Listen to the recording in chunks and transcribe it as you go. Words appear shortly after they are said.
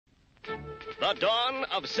The dawn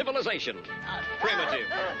of civilization. Primitive.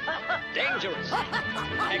 Dangerous.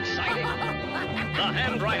 Exciting. The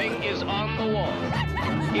handwriting is on the wall.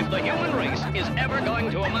 If the human race is ever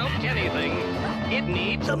going to amount to anything, it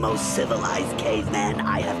needs the most civilized caveman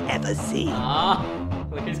I have ever seen.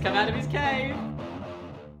 Look who's come out of his cave.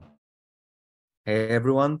 Hey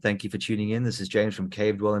everyone, thank you for tuning in. This is James from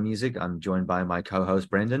Cave Dweller Music. I'm joined by my co-host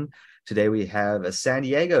Brendan. Today we have a San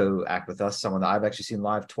Diego act with us, someone that I've actually seen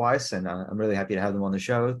live twice, and I'm really happy to have them on the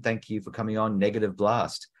show. Thank you for coming on, Negative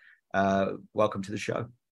Blast. Welcome to the show.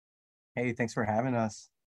 Hey, thanks for having us.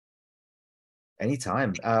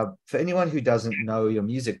 Anytime. For anyone who doesn't know your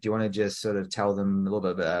music, do you want to just sort of tell them a little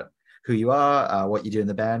bit about who you are, what you do in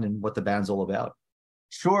the band, and what the band's all about?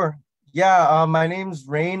 Sure. Yeah, my name's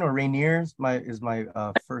Rain, or Rainier is my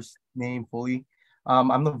first name fully.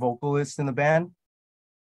 I'm the vocalist in the band.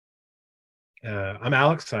 I'm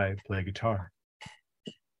Alex. I play guitar.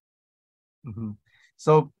 Mm-hmm.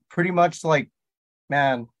 So pretty much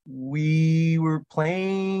man, we were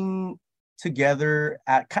playing together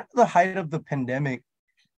at kind of the height of the pandemic.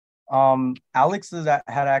 Alex had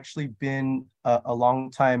actually been a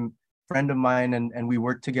long time friend of mine, and we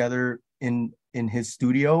worked together in his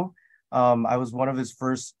studio. I was one of his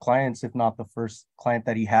first clients, if not the first client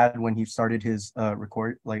that he had when he started his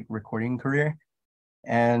recording career.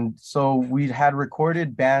 And so we had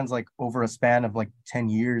recorded bands over a span of 10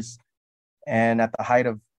 years. And at the height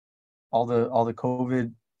of all the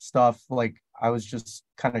COVID stuff, I was just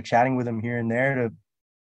kind of chatting with him here and there to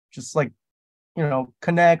just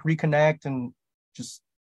reconnect, and just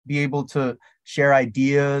be able to share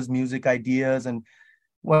ideas, music ideas. And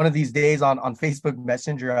one of these days on Facebook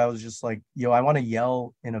Messenger, I was just like, yo, I want to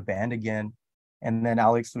yell in a band again. And then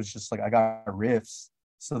Alex was just like, I got riffs.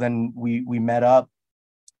 So then we met up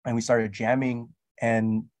and we started jamming.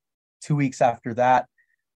 And 2 weeks after that,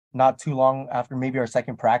 not too long after maybe our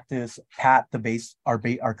second practice, Pat, the bass, our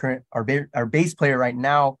bass player right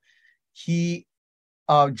now, he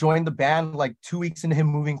joined the band 2 weeks into him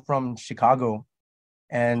moving from Chicago.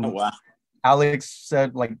 And oh, wow. Alex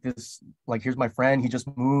said here's my friend, he just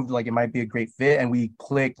moved, it might be a great fit, and we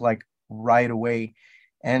clicked right away.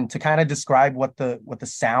 And to kind of describe what the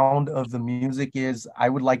sound of the music is, I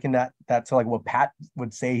would liken that to what Pat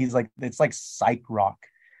would say. He's it's like psych rock,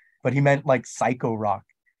 but he meant psycho rock.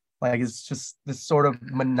 It's just this sort of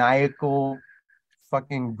maniacal,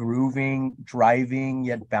 fucking grooving, driving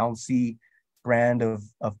yet bouncy brand of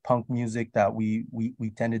punk music that we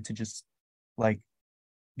tended to just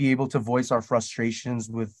be able to voice our frustrations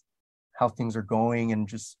with how things are going, and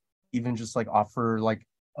just offer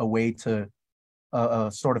a way to a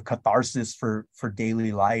sort of catharsis for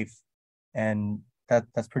daily life. And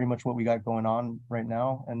that's pretty much what we got going on right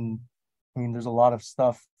now. And I mean, there's a lot of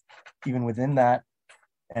stuff even within that.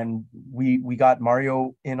 And we got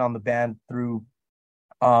Mario in on the band through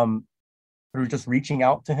just reaching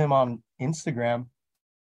out to him on Instagram.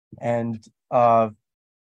 And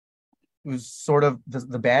it was sort of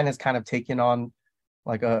the band has kind of taken on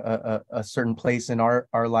a certain place in our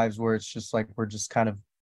lives, where it's just we're just kind of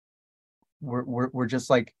we're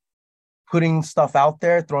just putting stuff out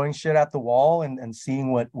there, throwing shit at the wall, and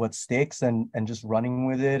seeing what sticks, and just running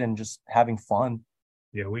with it and just having fun.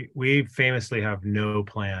 Yeah, we famously have no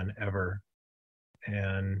plan ever,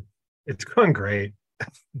 and it's going great.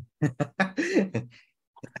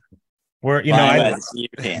 We're your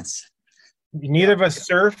pants. Neither of us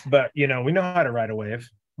surf, but we know how to ride a wave.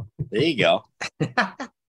 There you go.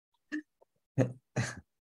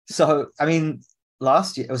 So, I mean,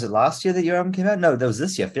 last year that your album came out? No, that was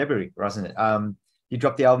this year, February, wasn't it? You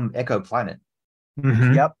dropped the album Echo Planet.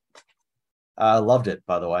 Mm-hmm. Yep. Loved it,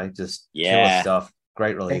 by the way. Just killer stuff.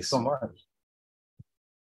 Great release. Thanks so much.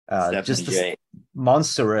 Just the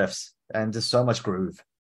monster riffs and just so much groove.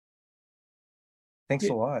 Thanks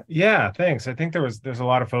a lot. Yeah, thanks. I think there's a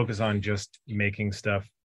lot of focus on just making stuff,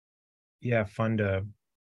 fun to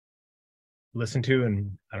listen to,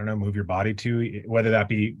 and I don't know, move your body to, whether that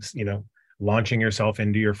be launching yourself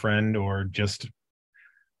into your friend, or just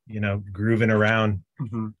grooving around.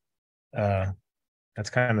 Mm-hmm. That's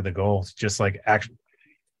kind of the goal. It's just actually,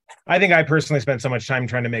 I think I personally spent so much time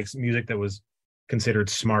trying to make music that was considered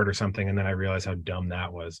smart or something, and then I realized how dumb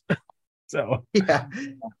that was. So yeah,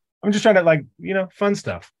 I'm just trying to fun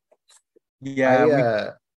stuff.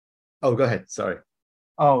 Yeah. Oh, go ahead. Sorry.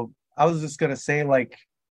 Oh, I was just gonna say,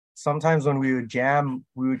 sometimes when we would jam,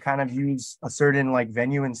 we would kind of use a certain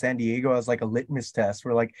venue in San Diego as a litmus test.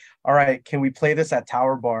 We're all right, can we play this at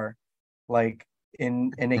Tower Bar,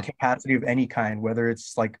 in a capacity of any kind, whether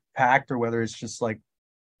it's packed or whether it's just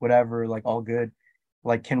whatever, all good.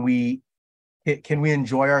 Can we can we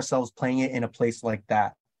enjoy ourselves playing it in a place like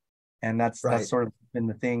that? And that's sort of been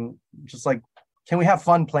the thing. Just like, can we have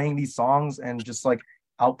fun playing these songs and just like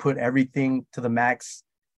output everything to the max,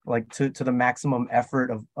 like to the maximum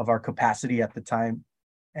effort of our capacity at the time,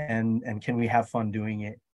 and can we have fun doing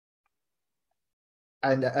it?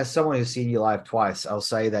 And as someone who's seen you live twice, I'll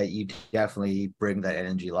say that you definitely bring that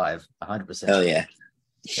energy live, 100%. Hell yeah.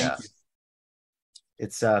 Yeah.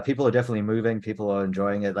 It's people are definitely moving, people are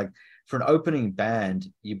enjoying it. Like for an opening band,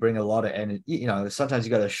 you bring a lot of energy. You know, sometimes you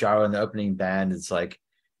go to a show and the opening band, it's like,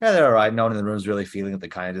 yeah, they're all right. No one in the room is really feeling it. They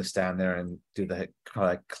kind of just stand there and do the kind of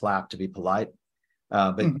like clap to be polite.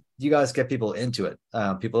 But you guys get people into it.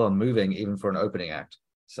 People are moving even for an opening act.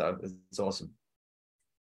 So it's awesome.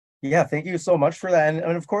 Yeah, thank you so much for that.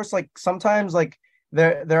 And of course, like sometimes like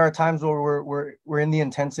there are times where we're in the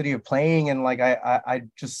intensity of playing, and like I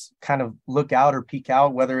just kind of look out or peek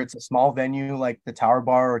out, whether it's a small venue like the Tower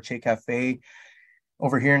Bar or Che Cafe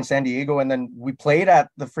over here in San Diego. And then we played at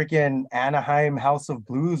the freaking Anaheim House of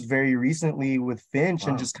Blues very recently with Finch. Wow.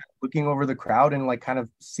 And just kind of looking over the crowd and like kind of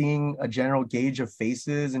seeing a general gauge of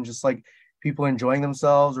faces and just like people enjoying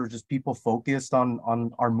themselves, or just people focused on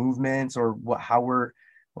our movements or how we're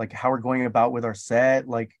going about with our set.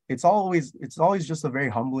 Like it's always just a very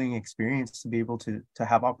humbling experience to be able to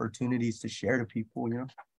have opportunities to share to people, you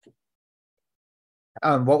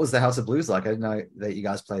know. What was the House of Blues like? I didn't know that you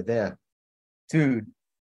guys played there. Dude,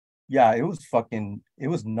 yeah, it was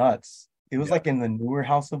nuts. It was like in the newer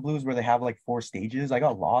House of Blues where they have like 4 stages. I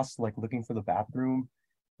got lost like looking for the bathroom.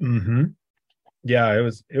 Yeah,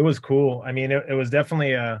 it was cool. I mean, it was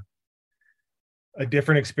definitely a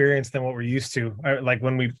different experience than what we're used to. Like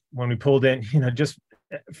when we pulled in, you know, just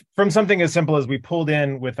from something as simple as we pulled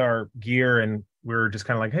in with our gear and we were just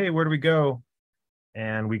kind of like, hey, where do we go?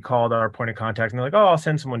 And we called our point of contact and they're like, oh, I'll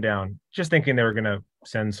send someone down, just thinking they were going to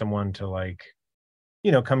send someone to like,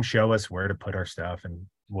 you know, come show us where to put our stuff and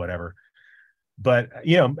whatever. But,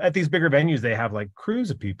 you know, at these bigger venues, they have like crews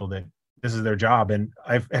of people that this is their job. And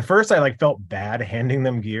at first I like felt bad handing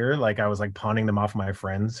them gear. Like I was like pawning them off my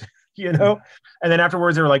friends, you know? And then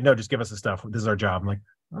afterwards they were like, no, just give us the stuff. This is our job. I'm like,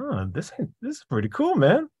 oh, this is pretty cool,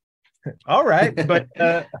 man. All right. But,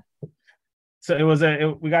 so it was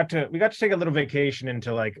we got to take a little vacation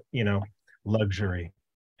into like, you know, luxury.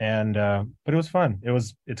 And, but it was fun.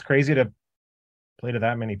 It's crazy to play to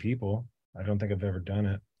that many people. I don't think I've ever done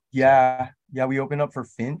it. Yeah. Yeah. We opened up for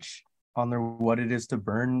Finch on their What It Is to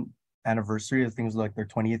Burn anniversary. I think it was like their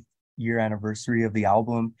 20th year anniversary of the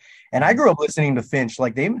album. And I grew up listening to Finch.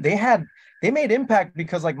 Like they made impact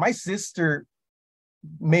because like my sister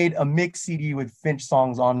made a mix CD with Finch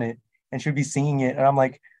songs on it and she'd be singing it. And I'm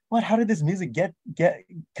like, what, how did this music get?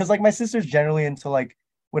 Because like my sister's generally into like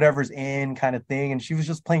whatever's in kind of thing. And she was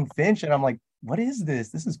just playing Finch. And I'm like, what is this?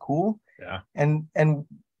 This is cool. Yeah. And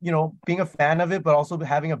you know, being a fan of it, but also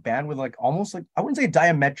having a band with like almost like, I wouldn't say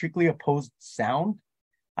diametrically opposed sound.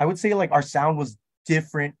 I would say like our sound was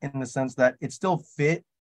different in the sense that it still fit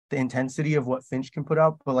the intensity of what Finch can put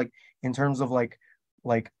out, but like in terms of like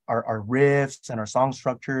our riffs and our song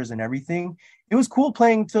structures and everything, it was cool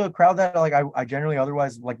playing to a crowd that like I generally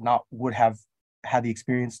otherwise like not would have had the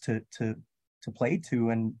experience to play to.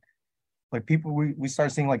 And like people, we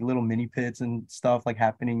started seeing like little mini pits and stuff like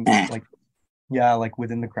happening like like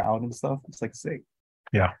within the crowd and stuff. It's like sick.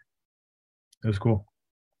 Yeah, it was cool.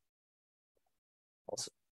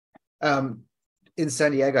 Awesome. In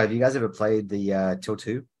San Diego, have you guys ever played the Till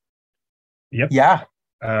 2? Yep. Yeah.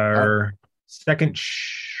 Our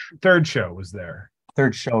third show was there.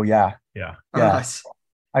 Third show, yeah. Yeah. Oh, nice.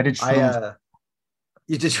 I did shrooms.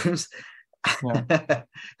 You did shrooms? Yeah.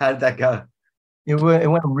 How did that go? It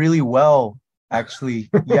went really well, actually.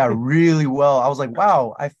 Yeah, really well. I was like,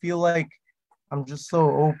 wow, I feel like I'm just so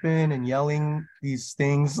open and yelling these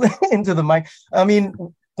things into the mic. I mean,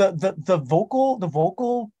 the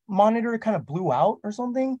vocal monitor kind of blew out or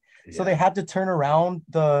something, so they had to turn around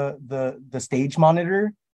the stage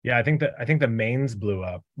monitor. Yeah, I think the mains blew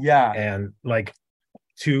up. Yeah, and like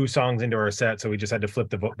 2 songs into our set, so we just had to flip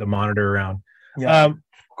the monitor around. Yeah,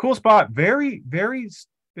 cool spot. Very, very,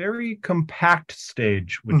 very compact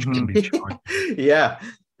stage, which can be challenging. Yeah,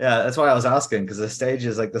 that's why I was asking, because the stage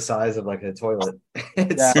is like the size of like a toilet.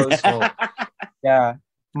 It's so small. Yeah.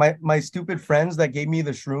 My stupid friends that gave me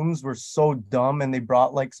the shrooms were so dumb, and they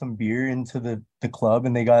brought like some beer into the club,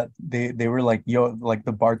 and they were like, yo, like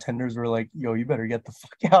the bartenders were like, yo, you better get the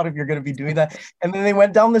fuck out if you're gonna be doing that. And then they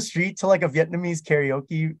went down the street to like a Vietnamese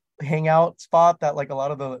karaoke hangout spot that like a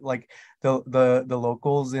lot of the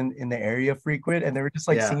locals in the area frequent, and they were just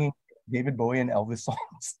like singing David Bowie and Elvis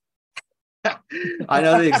songs. I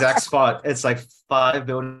know the exact spot. It's like 5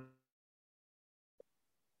 buildings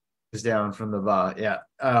down from the bar. Yeah.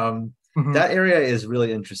 Mhm. That area is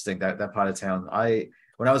really interesting. That part of town.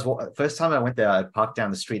 When I was first time I went there, I parked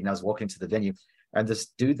down the street and I was walking to the venue, and this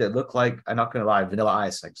dude that looked like, I'm not gonna lie, Vanilla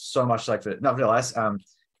Ice, like so much like not Vanilla Ice.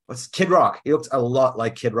 What's Kid Rock? He looked a lot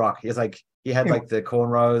like Kid Rock. He had like the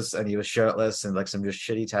cornrows and he was shirtless and like some just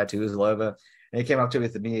shitty tattoos all over. And he came up to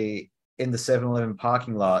me in the 7-Eleven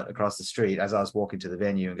parking lot across the street as I was walking to the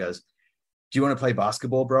venue and goes, "Do you want to play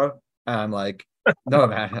basketball, bro?" And I'm like, "No,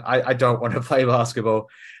 man, I don't want to play basketball."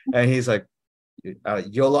 And he's like,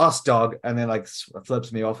 "You're lost, dog." And then like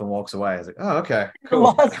flips me off and walks away. I was like, "Oh, okay,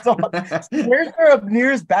 cool." Lost dog. Where's there a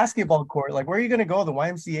nearest basketball court? Like, where are you gonna go? The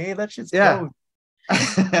YMCA? That shit's Yeah. closed.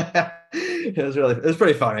 It was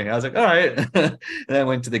pretty funny. I was like, all right. And then I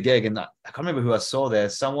went to the gig and I can't remember who I saw there.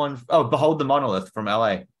 Behold the Monolith from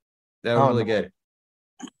LA. They were really good.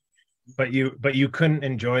 But you couldn't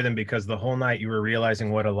enjoy them because the whole night you were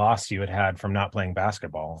realizing what a loss you had from not playing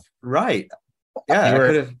basketball. Right.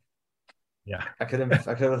 Yeah, I could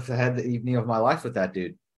have had the evening of my life with that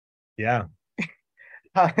dude. Yeah.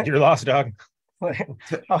 You're lost, dog. Turns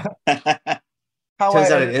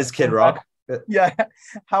out it is Kid Rock. Yeah,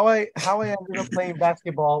 how I ended up playing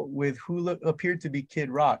basketball with who appeared to be Kid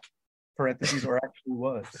Rock, parentheses, or actually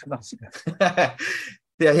was.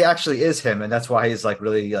 Yeah, he actually is him, and that's why he's like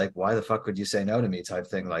really like, why the fuck would you say no to me type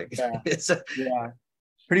thing. Like, yeah.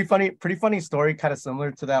 Pretty funny story, kind of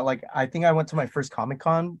similar to that. Like, I think I went to my first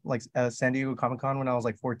Comic-Con, like San Diego Comic-Con, when I was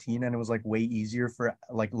like 14, and it was like way easier for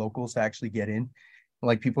like locals to actually get in.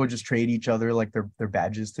 Like, people would just trade each other like their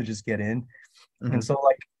badges to just get in. Mm-hmm. And so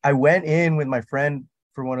like I went in with my friend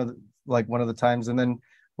for one of the times, and then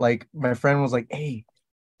like my friend was like, "Hey,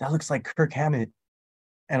 that looks like Kirk Hammett,"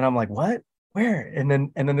 and I'm like, "What? Where?" And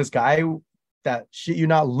then this guy that shit you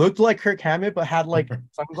not looked like Kirk Hammett but had like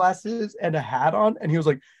sunglasses and a hat on, and he was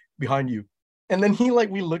like, "Behind you." And then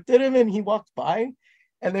we looked at him and he walked by,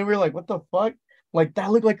 and then we were like, "What the fuck?" Like,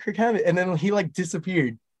 that looked like Kirk Hammett, and then he like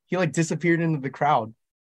disappeared. He like disappeared into the crowd.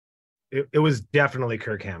 It was definitely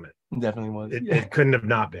Kirk Hammett. Definitely was. It couldn't have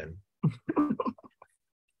not been.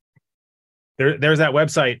 There's that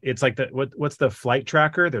website. It's like what's the flight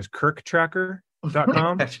tracker? There's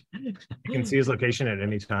kirktracker.com. You can see his location at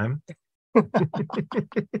any time.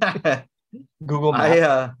 Google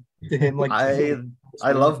Maps.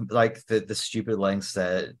 I love like the stupid links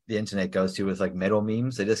that the internet goes to with like metal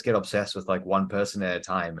memes. They just get obsessed with like one person at a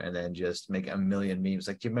time and then just make a million memes.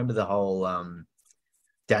 Like, do you remember the whole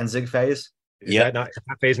Danzig phase? Yeah, that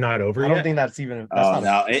phase not over yet? I don't think that's even.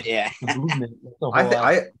 I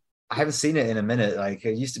haven't seen it in a minute. Like,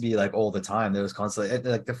 it used to be like all the time. There was constantly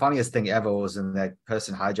like the funniest thing ever was when that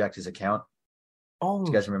person hijacked his account. Oh,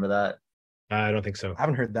 do you guys remember that? I don't think so. I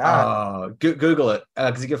haven't heard that. Google it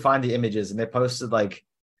because you can find the images, and they posted like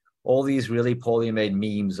all these really poorly made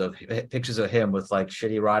memes of pictures of him with like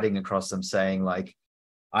shitty writing across them saying like,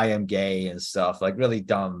 "I am gay" and stuff, like really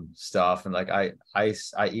dumb stuff, and like I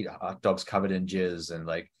eat hot dogs covered in jizz, and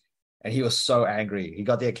he was so angry. He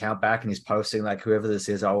got the account back and he's posting like, "Whoever this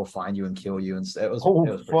is, I will find you and kill you." And it was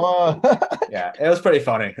yeah, it was pretty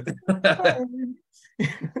funny.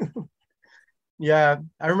 Yeah,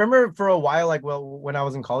 I remember for a while, like, when I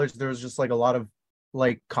was in college, there was just like a lot of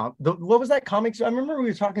like what was that comics? I remember we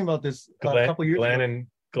were talking about this a couple years ago.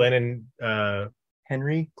 Glenn and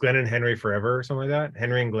Henry Forever or something like that.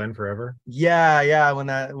 Henry and Glenn Forever. Yeah, when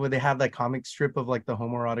they have that comic strip of like the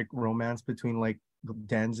homoerotic romance between like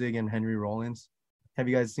Danzig and Henry Rollins. Have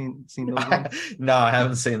you guys seen those ones? No, I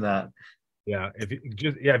haven't seen that. Yeah, if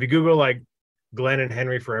you Google like Glenn and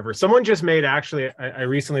Henry Forever, someone just made, actually I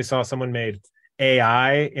recently saw someone made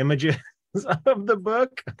AI images of the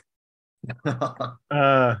book.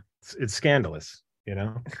 It's scandalous, you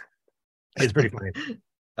know. It's pretty funny.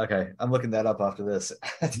 Okay, I'm looking that up after this.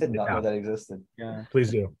 I did not know that existed. Yeah, please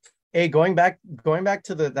do. Hey, going back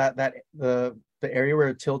to the area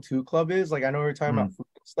where Till 2 Club is, like, I know we were talking about food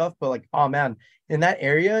and stuff, but like, oh man, in that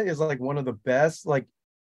area is like one of the best like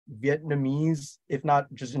Vietnamese, if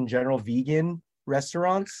not just in general, vegan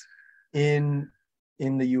restaurants in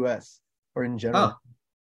the US or in general. Oh.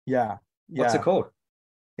 Yeah. What's it called?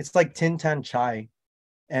 It's like Tin Tan Chai,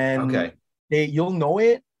 and you'll know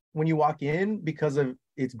it when you walk in because of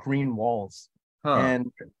its green walls.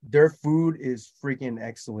 And their food is freaking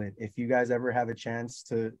excellent. If you guys ever have a chance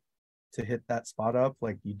to hit that spot up,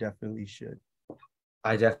 like, you definitely should.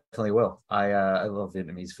 I definitely will. I love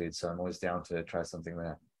Vietnamese food, so I'm always down to try something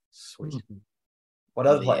there. Sweet. What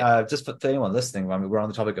other just for anyone listening, I mean, we're on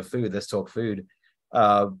the topic of food. Let's talk food.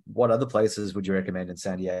 What other places would you recommend in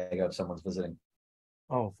San Diego if someone's visiting?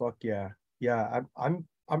 Oh fuck yeah. I'm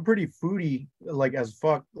pretty foodie, like, as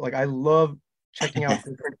fuck. Like, I love checking out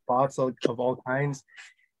different spots of all kinds.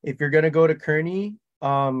 If you're gonna go to Kearney,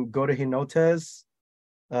 go to Hinotes,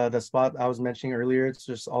 the spot I was mentioning earlier. It's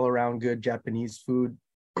just all around good Japanese food.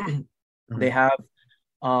 They have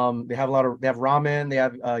they have ramen, they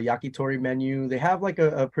have a yakitori menu, they have like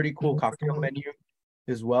a pretty cool cocktail menu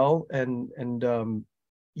as well. And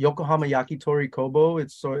Yokohama Yakitori Kobo,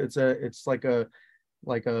 it's like a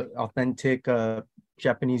authentic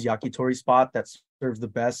Japanese yakitori spot that serves the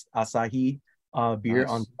best Asahi beer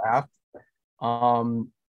on tap.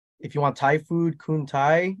 If you want Thai food, Kun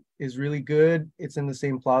Thai is really good. It's in the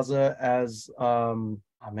same plaza as oh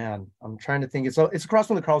man, I'm trying to think. It's across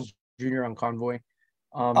from the Carl's Jr. on Convoy.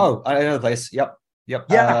 I know the place. Yep.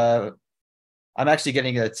 Yeah. I'm actually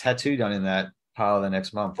getting a tattoo done in that pile the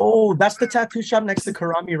next month. Oh, that's the tattoo shop next to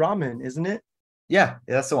Karami Ramen, isn't it? Yeah,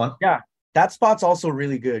 that's the one. Yeah, that spot's also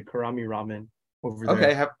really good. Karami Ramen over there.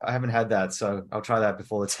 Okay, I haven't had that, so I'll try that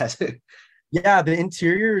before the tattoo. Yeah, the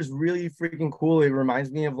interior is really freaking cool. It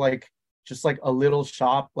reminds me of like just like a little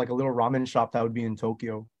shop, like a little ramen shop that would be in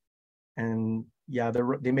Tokyo. And yeah,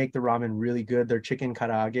 they make the ramen really good. Their chicken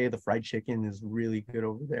karaage, the fried chicken, is really good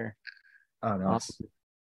over there. Oh, nice.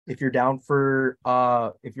 If you're down for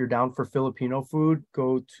Filipino food,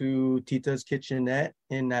 go to Tita's Kitchenette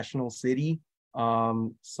in National City.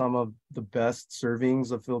 Some of the best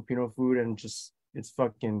servings of Filipino food, and just it's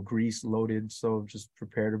fucking grease loaded. So just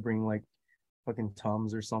prepare to bring like fucking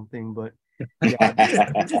Tums or something. But yeah,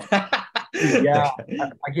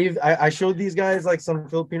 I showed these guys like some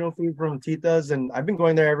Filipino food from Tita's, and I've been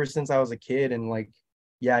going there ever since I was a kid. And like,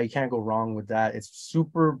 yeah, you can't go wrong with that. It's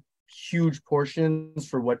super huge portions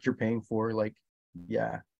for what you're paying for. Like,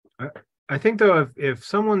 yeah. I think though, if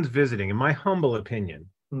someone's visiting, in my humble opinion,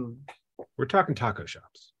 we're talking taco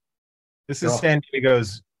shops. This is San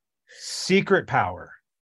Diego's secret power.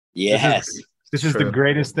 Yes. This is the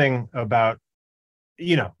greatest thing about,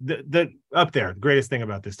 the up there, the greatest thing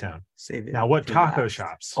about this town. Save it. Now, what taco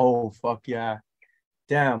shops? Oh, fuck yeah.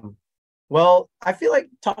 Damn. Well, I feel like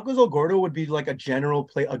Tacos El Gordo would be like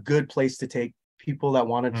a good place to take people that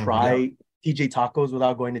want to try TJ tacos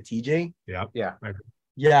without going to TJ. Yeah.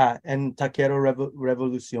 Yeah, and Taquero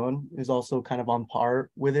Revolucion is also kind of on par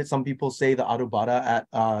with it. Some people say the adobada at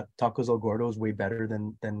Tacos El Gordo is way better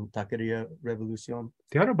than Taqueria Revolucion.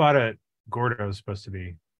 The adobada Gordo is supposed to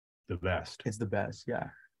be the best. It's the best, yeah.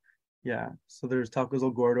 Yeah. So there's Tacos El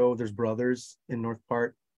Gordo, there's Brothers in North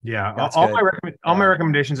Park. Yeah, all my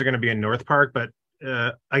recommendations are going to be in North Park, but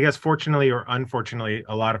I guess fortunately or unfortunately,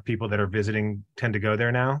 a lot of people that are visiting tend to go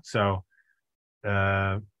there now. So,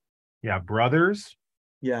 Brothers.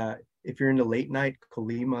 Yeah, if you're into late night,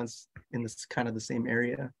 Kolima's in this kind of the same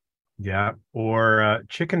area. Yeah, or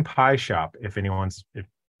Chicken Pie Shop if anyone's.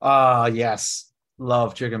 Yes,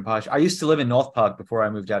 love chicken pie. I used to live in North Park before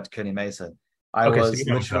I moved out to Kearney Mesa. I was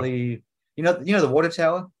literally, the water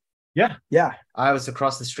tower. Yeah. I was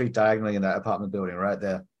across the street diagonally in that apartment building right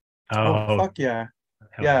there. Oh fuck yeah.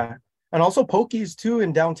 Yeah. And also Pokies too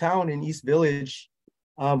in downtown in East Village.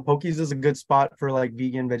 Pokies is a good spot for like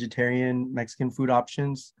vegan, vegetarian, Mexican food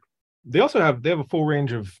options. They have a full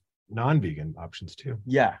range of non-vegan options too.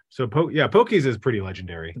 Yeah. So Pokies is pretty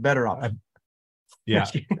legendary. The better option. Yeah.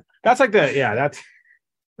 That's like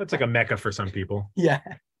that's like a mecca for some people. Yeah.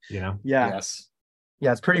 Yeah. Yes.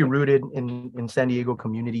 Yeah, it's pretty rooted in San Diego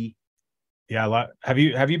community. Yeah, a lot. Have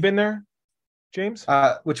you been there, James?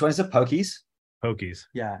 Which one is it? Pokies? Pokies.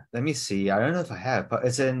 Yeah. Let me see. I don't know if I have, but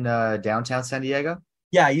it's in downtown San Diego.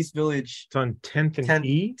 Yeah, East Village. It's on 10th and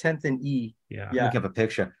E. 10th and E. Yeah. Look up a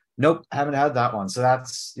picture. Nope, haven't had that one. So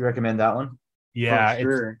you recommend that one? Yeah,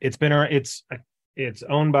 sure. It's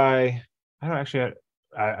owned by, I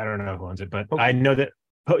don't know who owns it, but Pokey. I know that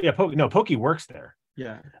Pokey works there.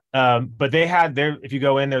 Yeah. But they had there, if you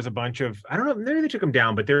go in, there's a bunch of, I don't know, maybe they took them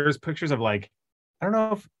down, but there's pictures of like, I don't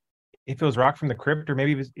know if it was Rock from the Crypt or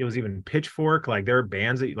maybe it was even Pitchfork. Like there are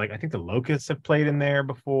bands that like, I think the Locusts have played in there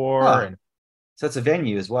before. And so it's a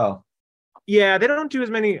venue as well. Yeah, they don't do as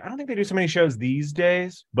many. I don't think they do so many shows these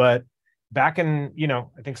days, but back in,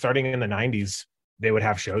 I think starting in the 90s, they would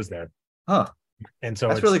have shows there. Huh. And so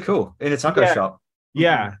that's really cool. In a taco shop.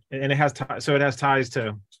 Yeah. And it has ties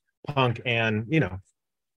to punk and,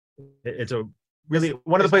 it's a really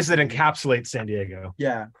one of the places that encapsulates San Diego.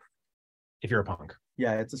 Yeah. If you're a punk.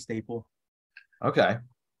 Yeah, it's a staple. Okay.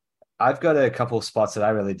 I've got a couple of spots that I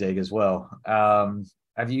really dig as well.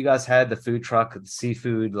 Have you guys had the food truck,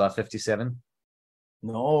 Seafood La 57?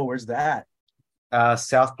 No, where's that?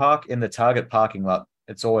 South Park in the Target parking lot.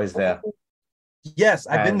 It's always there. Yes,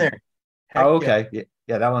 I've been there. Okay.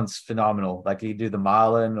 Yeah, that one's phenomenal. Like you do the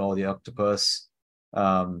marlin or the octopus.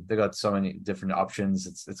 They got so many different options.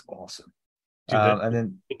 It's awesome. Dude, And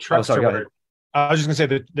then the trucks sorry, are go where ahead. I was just gonna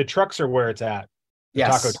say the trucks are where it's at. The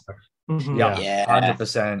taco Yes. truck. Mhm. Yeah, Yeah.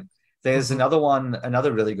 100%. There's Mhm. another one,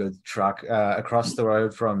 another really good truck across the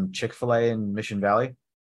road from Chick-fil-A in Mission Valley.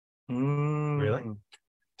 Really? Mm.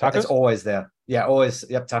 It's Tacos? always there. Yeah, always.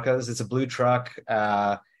 Yep, tacos. It's a blue truck.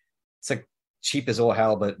 It's like cheap as all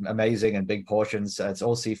hell, but amazing and big portions. It's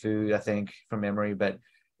all seafood, I think, from memory. But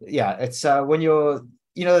yeah, it's when you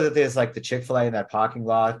know that there's like the Chick-fil-A in that parking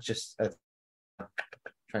lot, just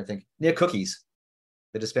trying to think, near Cookies,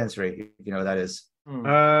 the dispensary, if you know what that is. Mm.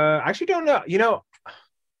 I actually don't know.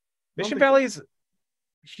 Mission think- Valley is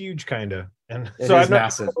huge, kind of, and It so is I'm not.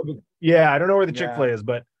 massive. Yeah, I don't know where the Yeah. Chick-fil-A is,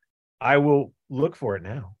 but I will look for it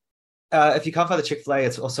now. If you can't find the Chick-fil-A,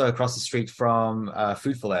 it's also across the street from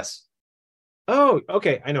Food for Less. Oh,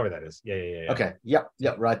 okay, I know where that is. Yeah. Okay. Yep,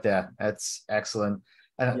 right there. That's excellent.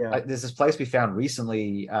 And Yeah. there's this place we found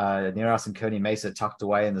recently near us in Kearney Mesa, tucked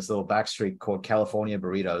away in this little back street called California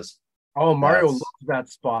Burritos. Oh, Mario That's- loves that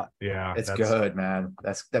spot. Yeah, It's that's- good, man.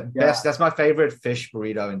 That's the Yeah. best. That's my favorite fish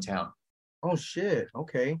burrito in town. Oh shit.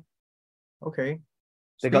 Okay.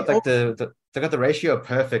 They got like they got the ratio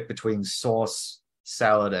perfect between sauce,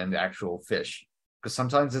 salad, and actual fish. Because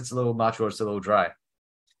sometimes it's a little much or it's a little dry.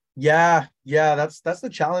 Yeah. That's the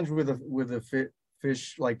challenge with a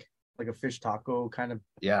fish like a fish taco kind of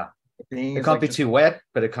Yeah. thing. It It's can't like be just- too wet,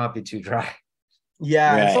 but it can't be too dry.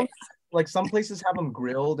 Yeah. And Right. some places have them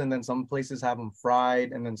grilled, and then some places have them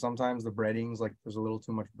fried, and then sometimes the breadings like there's a little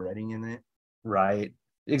too much breading in it. Right.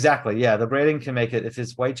 Exactly. Yeah. The breading can make it, if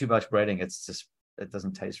it's way too much breading, it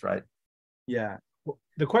doesn't taste right. Yeah.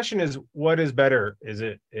 The question is, what is better?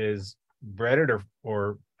 Is breaded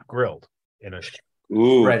or grilled in a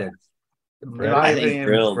Ooh. Breaded. In Breaded? my I think opinion,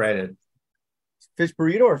 grilled. breaded. Fish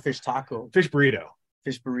burrito or fish taco? fish burrito?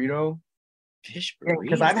 Fish burrito. Fish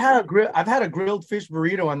Because burrito. I've had a grilled fish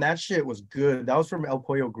burrito, and that shit was good. That was from El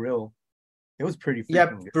Pollo Grill. It was pretty Yeah,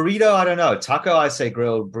 freaking good. burrito, I don't know. Taco, I say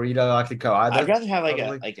grilled. Burrito, I could go either. I'd rather have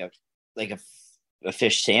probably. a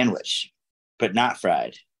fish sandwich, but not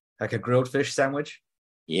fried. Like a grilled fish sandwich.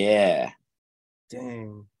 Yeah.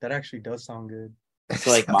 Dang, that actually does sound good.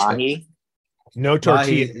 So like Sounds good. mahi. No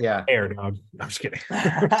tortilla. Mahi, yeah. Air dog. I'm just kidding.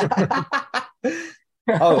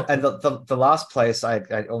 Oh, and the last place I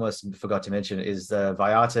almost forgot to mention is the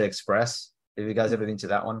Vallarta Express. Have you guys ever been to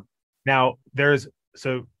that one? Now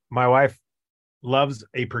so my wife loves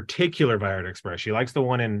a particular Vallarta Express. She likes the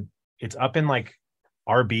one it's up in like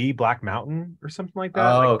RB Black Mountain or something like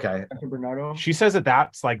that. Oh, Like, okay. Santa Bernardo. she says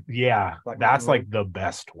that's like, yeah, Black that's Mountain like the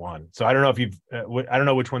best one. So I don't know if you've I don't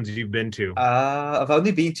know which ones you've been to. I've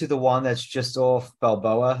only been to the one that's just off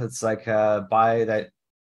Balboa. It's like by that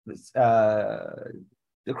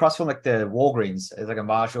across from like the Walgreens. It's like a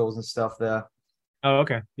Marshalls and stuff there. Oh,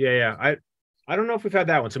 okay. Yeah. I don't know if we've had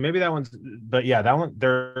that one. So maybe that one's, but yeah, that one,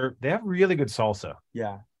 they have really good salsa.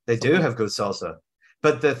 Yeah. They do have good salsa.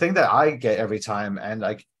 But the thing that I get every time, and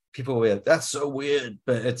like people will be like, that's so weird,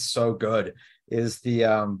 but it's so good, is the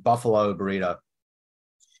buffalo burrito.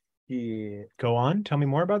 Yeah. Go on. Tell me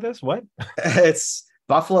more about this. What? It's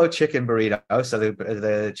buffalo chicken burrito. So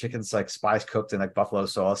the chicken's like spice cooked in like buffalo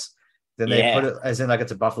sauce. Then they put it as in like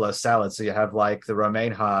it's a buffalo salad. So you have like the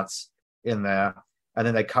romaine hearts in there, and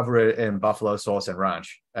then they cover it in buffalo sauce and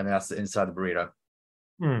ranch, and that's the inside the burrito.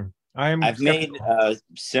 I've made a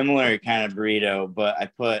similar kind of burrito, but I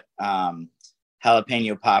put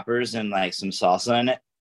jalapeno poppers and like some salsa in it.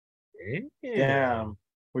 Damn.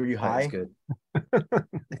 Were you high? That's good.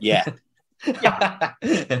 Yeah.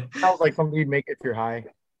 Sounds like something you'd make if you're high.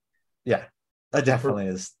 Yeah, that definitely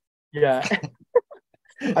is. Yeah.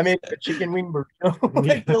 I made a chicken wing burrito.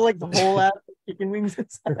 I feel like the whole ass chicken wings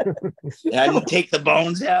inside. I didn't take the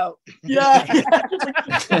bones out. Yeah.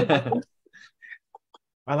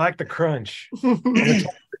 I like the crunch. Your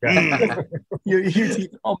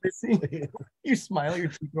teeth are all missing. You smile, your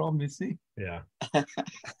teeth are all missing. Yeah.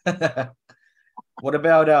 What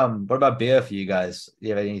about beer for you guys? Do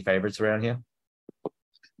you have any favorites around here?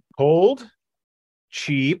 Cold,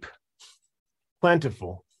 cheap,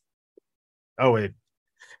 plentiful. Oh, wait.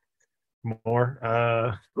 More.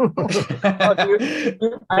 I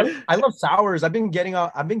love sours. I've been getting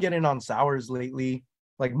on sours lately.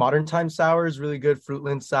 Like modern time sours, really good.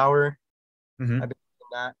 Fruitland sour. Mhm. I've been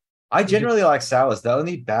doing that. I generally like sours. The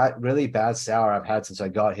only really bad sour I've had since I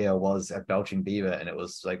got here was at Belching Beaver, and it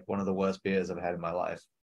was like one of the worst beers I've had in my life.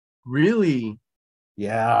 Really?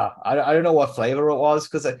 Yeah, I don't know what flavor it was,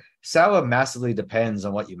 because sour massively depends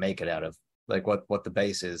on what you make it out of, like what the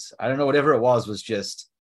base is. I don't know, whatever it was just,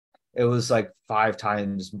 it was like 5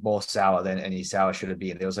 times more sour than any sour should have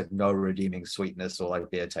been. There was like no redeeming sweetness or like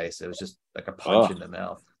beer taste. It was just like a punch in the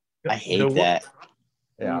mouth. I hate that.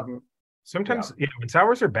 Yeah. Mhm. Sometimes, when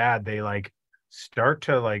sours are bad, they like start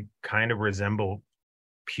to like kind of resemble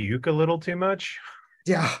puke a little too much.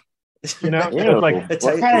 Yeah. Ew, It's like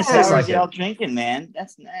what kind of sours like y'all drinking, man?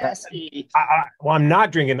 That's nasty. well, I'm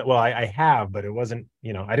not drinking. Well, I have, but it wasn't.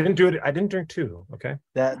 I didn't do it. I didn't drink two. Okay.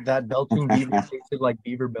 That belching beaver tasted like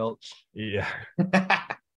beaver belch. Yeah.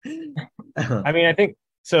 I mean, I think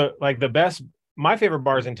so. Like my favorite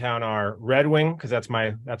bars in town are Red Wing because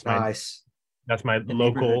Nice. that's my The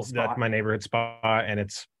local, neighborhood spot. that's my neighborhood spot, and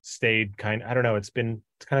it's stayed I don't know, it's kind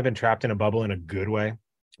of been trapped in a bubble in a good way,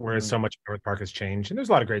 whereas so much of North Park has changed, and there's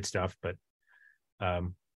a lot of great stuff, but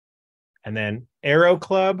and then Aero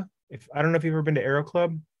Club. If I don't know if you've ever been to Aero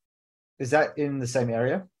Club. Is that in the same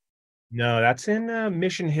area? No, that's in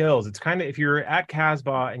Mission Hills. It's kind of if you're at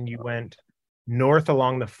Casbah and you went north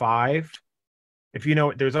along the 5. If you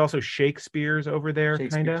know, there's also Shakespeare's over there,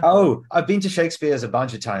 kind of. Oh, I've been to Shakespeare's a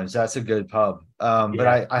bunch of times. That's a good pub.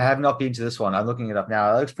 But I have not been to this one. I'm looking it up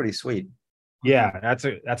now. It looks pretty sweet. Yeah, that's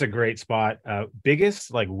a great spot.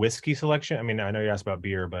 Biggest like whiskey selection. I mean, I know you asked about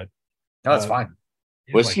beer, but No, it's fine.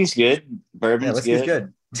 Whiskey's good. Bourbon's whiskey's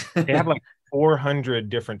good. They have like 400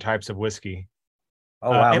 different types of whiskey.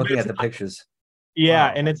 Oh wow, and looking it's at the pictures. Yeah,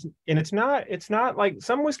 Wow. and it's not like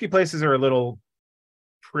some whiskey places are a little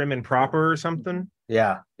prim and proper or something.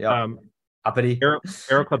 Yeah. Uppity.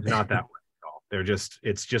 Aero Club's not that way at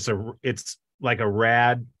all. It's like a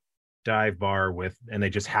rad dive bar and they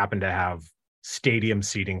just happen to have stadium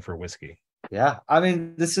seating for whiskey. Yeah, I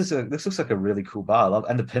mean, this looks like a really cool bar.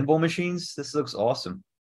 And the pinball machines. This looks awesome.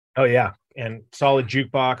 Oh yeah, and solid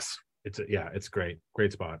jukebox. It's great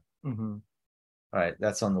spot. Mm-hmm. All right,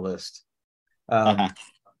 that's on the list. Uh-huh.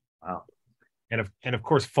 Wow, and of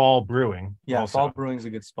course Fall Brewing. Yeah, also. Fall Brewing's a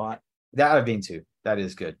good spot. that I've been to. That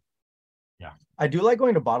is good. Yeah, I do like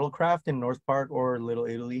going to Bottle Craft in North Park or Little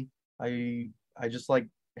Italy. I just like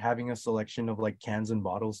having a selection of like cans and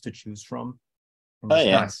bottles to choose from. Oh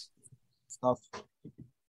yeah. Nice. Stuff.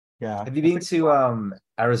 Yeah. Have you been to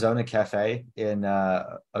Arizona Cafe in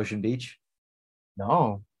Ocean Beach?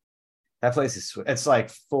 No. That place it's like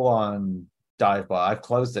full on dive bar. I've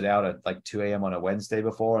closed it out at like 2 a.m. on a Wednesday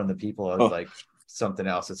before, and the people are like something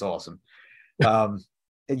else. It's awesome.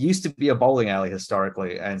 It used to be a bowling alley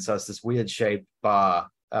historically, and so it's this weird shaped bar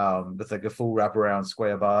with like a full wraparound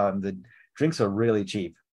square bar, and the drinks are really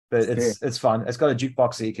cheap, but it's fun. It's got a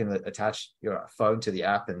jukebox so you can attach your phone to the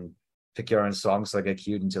app and pick your own songs, so they get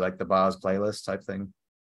queued into like the bar's playlist type thing.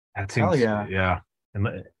 that seems yeah.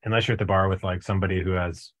 Unless you're at the bar with like somebody who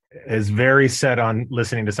is very set on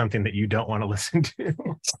listening to something that you don't want to listen to.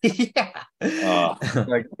 Yeah.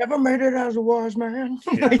 Like, never made it as a wise man.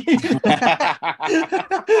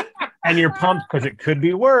 And you're pumped because it could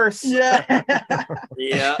be worse. Yeah.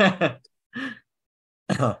 Yeah.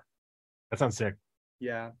 That sounds sick.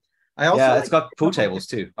 Yeah. I also It's got pool tables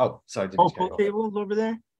too. Oh, sorry. pool tables over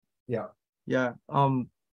there. Yeah. Yeah.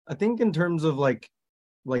 I think in terms of like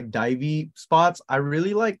divey spots, I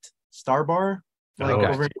really liked Star Bar,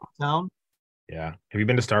 over in town. Yeah. Have you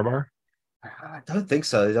been to Star Bar? I don't think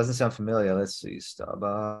so. It doesn't sound familiar. Let's see.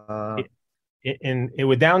 Starbucks.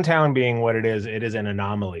 With downtown being what it is an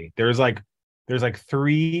anomaly. There's like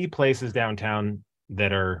 3 places downtown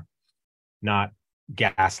that are not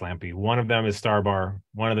gas lampy. One of them is Star Bar.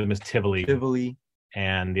 One of them is Tivoli.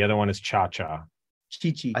 And the other one is Cha-Cha.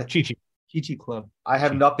 Chi-Chi Club. I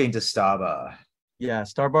have not been to Star Bar. Yeah,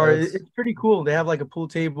 Star Bar. It's pretty cool. They have like a pool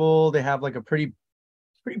table. They have like a pretty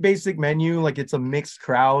basic menu. Like it's a mixed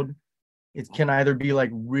crowd. It can either be like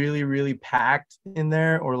really, really packed in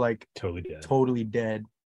there or like totally dead.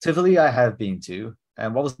 Tivoli, I have been to.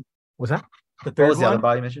 And what was that? The third what was the one? other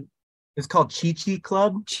bar you mentioned? It's called Chi-Chi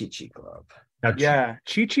Club. Chi-Chi Club. Now, Yeah.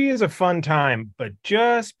 Chi-Chi is a fun time, but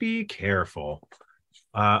just be careful.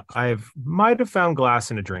 Might have found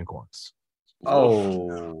glass in a drink once.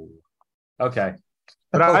 Oh, okay.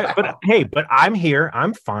 But I'm here.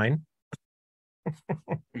 I'm fine.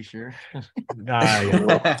 You sure?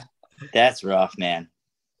 Yeah. That's rough, man.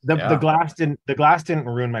 The glass didn't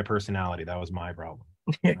ruin my personality. That was my problem.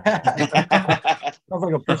 Sounds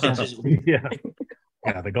like a person. Yeah.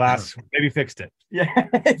 Yeah, the glass maybe fixed it. Yeah,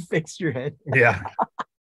 it fixed your head. Yeah.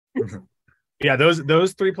 Yeah,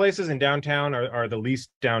 those 3 places in downtown are the least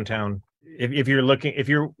downtown. If you're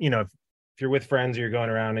with friends or you're going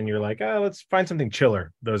around and you're like, let's find something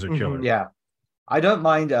chiller. Those are chiller. Yeah. I don't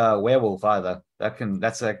mind Werewolf either.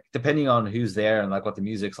 That's like depending on who's there and like what the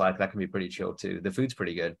music's like, that can be pretty chill too. The food's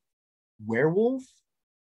pretty good. Werewolf?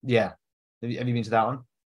 Yeah. Have you been to that one?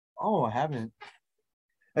 Oh, I haven't.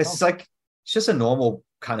 It's just a normal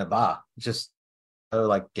kind of bar. It's just no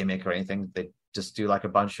like gimmick or anything. They just do like a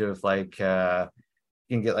bunch of like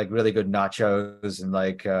you can get like really good nachos and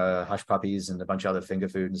like hush puppies and a bunch of other finger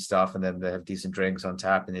food and stuff, and then they have decent drinks on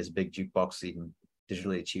tap, and there's a big jukebox so you can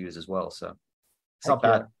digitally choose as well. So it's not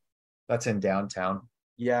bad. That's in downtown.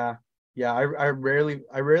 Yeah, yeah. I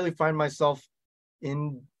rarely find myself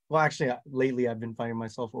in. Well, actually, lately I've been finding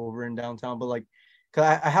myself over in downtown, but like,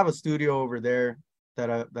 'cause I have a studio over there that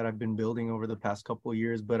I've been building over the past couple of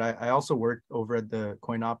years. But I also work over at the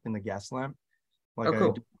Coin Op in the Gas Lamp. Like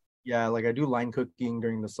cool. like I do line cooking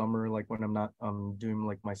during the summer, like when I'm not doing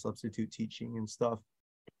like my substitute teaching and stuff.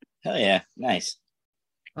 Hell yeah, nice.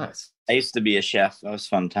 I used to be a chef. That was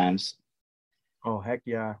fun times. Oh heck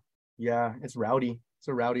yeah, yeah. It's rowdy. It's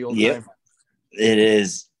a rowdy old time. It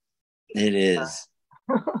is. It is.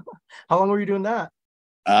 How long were you doing that?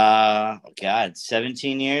 God,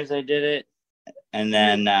 17 years I did it, and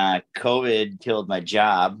then COVID killed my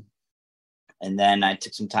job. And then I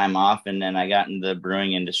took some time off, and then I got into the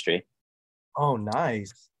brewing industry. Oh,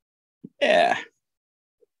 nice. Yeah.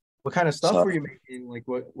 What kind of stuff were you making? Like,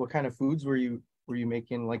 what kind of foods were you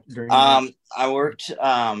making? Like during? I worked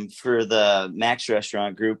for the Max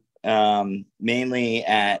Restaurant Group, mainly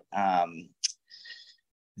at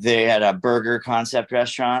they had a burger concept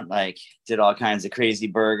restaurant. Like, did all kinds of crazy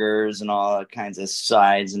burgers and all kinds of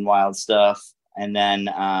sides and wild stuff, and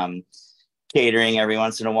then catering every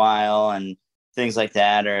once in a while and things like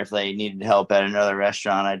that. Or if they needed help at another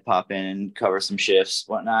restaurant, I'd pop in and cover some shifts,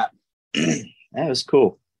 whatnot. That was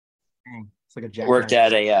cool. It's like a jackknife. Worked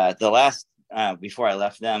at the last before I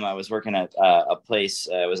left them, I was working at a place.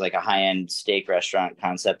 It was like a high-end steak restaurant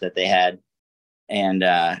concept that they had, and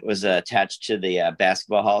it was attached to the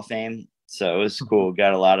Basketball Hall of Fame. So it was cool.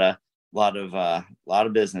 Got a lot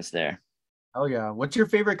of business there. Oh yeah. What's your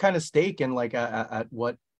favorite kind of steak, and like at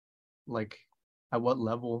what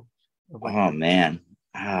level? Oh man,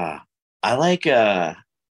 I like I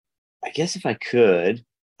guess if I could,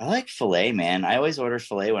 I like filet, man. I always order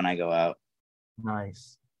filet when I go out.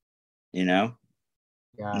 Nice. You know,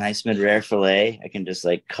 yeah, nice mid-rare filet. I can just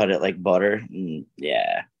like cut it like butter, and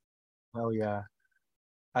yeah. Hell yeah,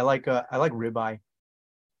 I like ribeye.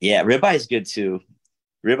 Yeah, ribeye is good too.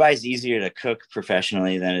 Ribeye is easier to cook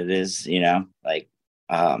professionally than it is, like,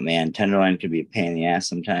 oh man, tenderloin could be a pain in the ass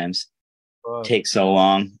sometimes. Takes so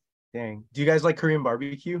long. Dang. Do you guys like Korean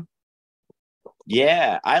barbecue?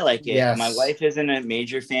 Yeah, I like it. Yes. My wife isn't a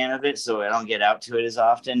major fan of it, so I don't get out to it as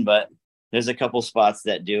often, but there's a couple spots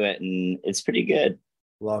that do it, and it's pretty good.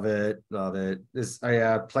 Love it. There's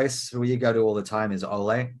a place where you go to all the time is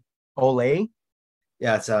Ole. Ole?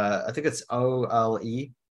 Yeah, it's I think it's OLE.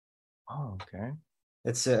 Oh, okay.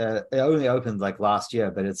 It's it only opened like last year,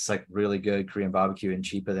 but it's like really good Korean barbecue and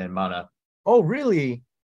cheaper than Mana. Oh, really?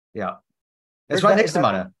 Yeah. It's right next to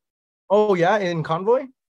Mana. Oh, yeah, in Convoy?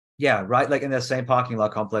 Yeah, right, like in the same parking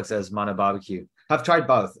lot complex as Mana Barbecue. I've tried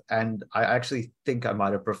both, and I actually think I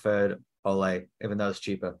might have preferred Ole, even though it's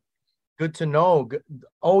cheaper. Good to know.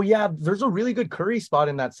 Oh, yeah, there's a really good curry spot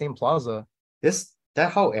in that same plaza.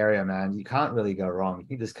 That whole area, man, you can't really go wrong. You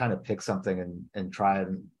can just kind of pick something and try it,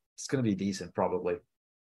 and it's going to be decent, probably.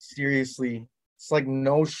 Seriously. It's like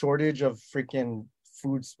no shortage of freaking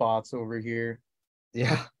food spots over here.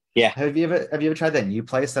 Yeah. Yeah. Have you ever tried that new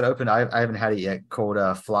place that opened? I haven't had it yet, called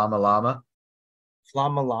Flama Llama.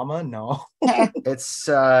 Flama Llama? No. It's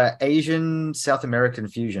Asian South American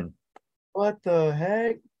fusion. What the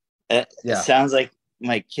heck? It sounds like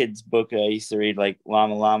my kid's book I used to read, like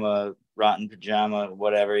Llama Llama, Rotten Pajama,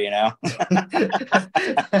 whatever,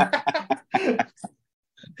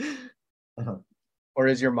 Or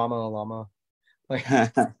is your mama a llama? Like,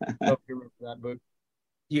 I don't remember that book.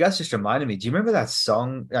 You guys just reminded me. Do you remember that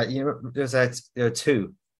song? There were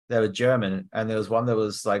two. They were German, and there was one that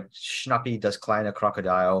was like Schnappi das kleine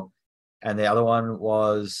Crocodile, and the other one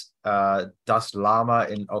was Das Lama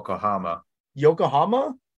in Yokohama.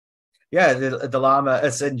 Yokohama? Yeah, the llama.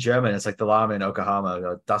 It's in German. It's like the llama in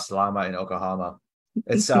Yokohama. Das Lama in Yokohama.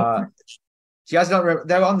 It's you guys don't remember?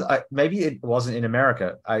 They were on. Maybe it wasn't in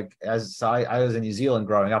America. I was in New Zealand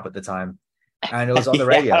growing up at the time, and it was on the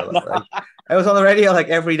radio. It was on the radio like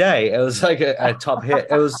every day. It was like a top hit.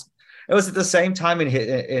 It was at the same time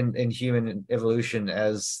in human evolution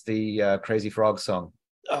as the Crazy Frog song.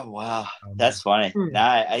 Oh wow, that's funny. Now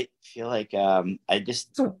I feel like I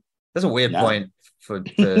just there's a weird point for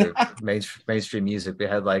the mainstream music. We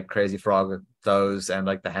had like Crazy Frog, those, and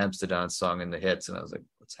like the Hamster Dance song in the hits, and I was like,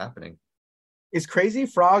 what's happening? Is Crazy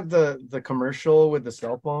Frog the commercial with the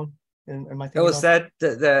cell phone? Am I thinking it was that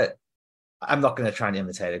I'm not going to try and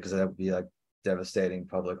imitate it because that would be like devastating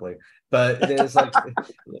publicly. But there's like,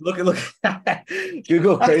 look,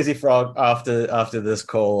 Google Crazy Frog after this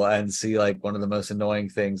call and see like one of the most annoying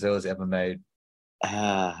things that was ever made. He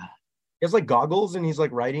has like goggles and he's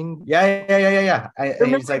like writing. Yeah.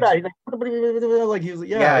 And he's like, that. He's like he was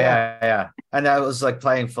yeah. And that was like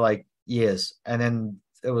playing for like years. And then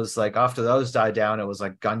it was like after those died down, it was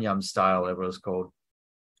like Gunyam style, whatever it was called.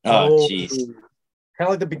 Oh, jeez. Kind of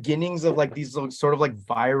like the beginnings of like these sort of like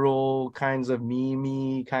viral kinds of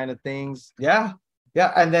meme kind of things. Yeah.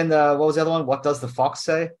 And then what was the other one? What does the fox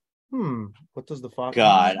say? What does the fox?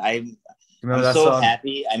 God, Remember I'm that so song?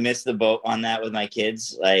 happy I missed the boat on that with my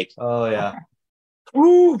kids. Like, Oh yeah.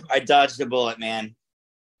 woo, I dodged a bullet, man.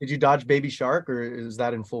 Did you dodge Baby Shark, or is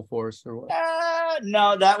that in full force, or what?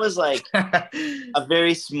 No, that was like a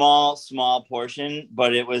very small portion,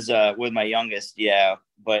 but it was with my youngest, yeah.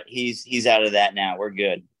 But he's out of that now. We're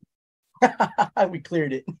good. We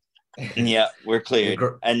cleared it. Yeah, we're cleared.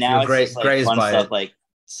 And now it's just like fun stuff like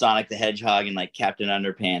Sonic the Hedgehog and like Captain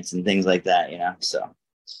Underpants and things like that, you know. So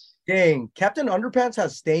dang, Captain Underpants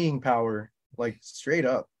has staying power, like straight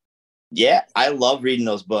up. Yeah, I love reading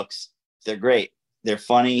those books. They're great. They're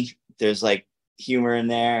funny. There's like humor in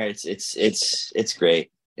there. It's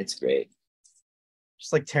great. It's great.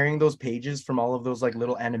 Just like tearing those pages from all of those like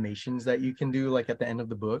little animations that you can do like at the end of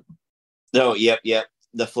the book. Oh, yep.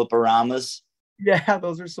 The fliporamas. Yeah,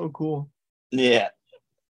 those are so cool. Yeah.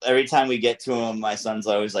 Every time we get to them, my son's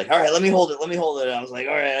always like, all right, let me hold it. And I was like,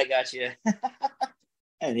 all right, I got you.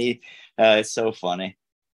 And it's so funny.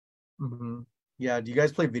 Mm-hmm. Yeah. Do you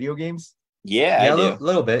guys play video games? Yeah, I do. A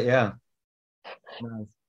little bit, yeah. Nice.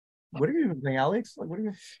 What are you doing, Alex? Like, what are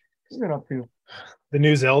you been up to? The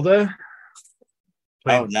new Zelda.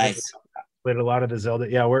 Nice. Played a lot of the Zelda.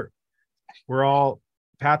 Yeah, we're all,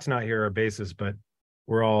 Pat's not here, our bassist, but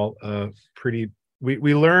we're all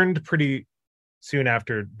we learned pretty soon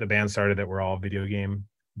after the band started that we're all video game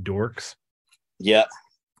dorks. Yep.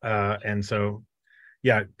 And so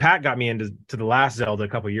yeah, Pat got me into the last Zelda a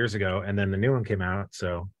couple years ago, and then the new one came out,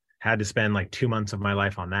 so had to spend like 2 months of my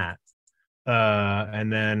life on that.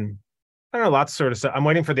 And then I don't know, lots of sort of stuff. I'm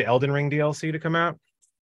waiting for the Elden Ring DLC to come out.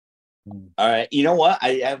 All right. You know what?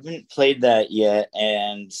 I haven't played that yet,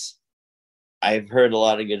 and I've heard a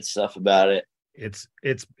lot of good stuff about it. It's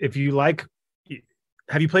if you like,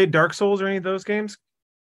 have you played Dark Souls or any of those games?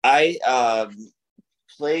 I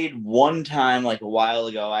played one time like a while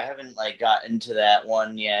ago. I haven't like got into that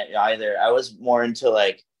one yet either. I was more into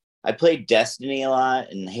like, I played Destiny a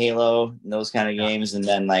lot and Halo and those kind of games, and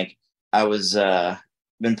then like I was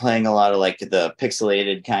been playing a lot of like the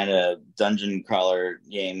pixelated kind of dungeon crawler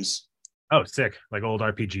games. Oh, sick. Like old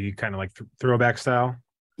RPG, kind of like throwback style.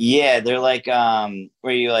 Yeah, they're like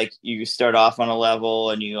where you start off on a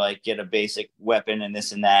level and you like get a basic weapon and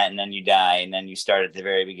this and that, and then you die, and then you start at the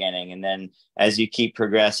very beginning, and then as you keep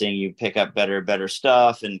progressing you pick up better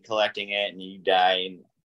stuff and collecting it, and you die and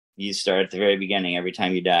you start at the very beginning every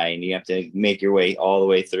time you die, and you have to make your way all the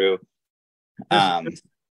way through.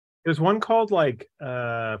 There's one called like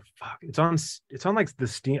it's on like the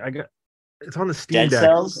Steam. It's on the Steam Dead Deck.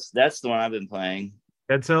 Cells. That's the one I've been playing.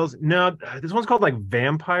 Dead Cells. No, this one's called like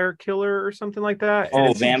Vampire Killer or something like that.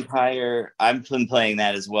 Oh, Vampire. I've been playing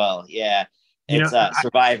that as well. Yeah, it's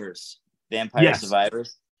Survivors. Vampire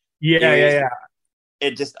Survivors. Yeah.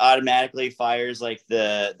 It just automatically fires like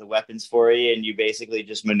the weapons for you, and you basically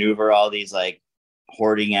just maneuver all these like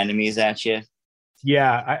hoarding enemies at you.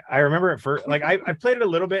 Yeah, I remember it first. Like I played it a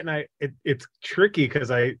little bit, and it's tricky because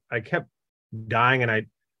I kept dying, and I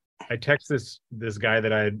text this guy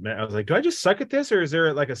that I had met. I was like, do I just suck at this, or is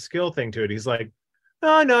there like a skill thing to it? He's like,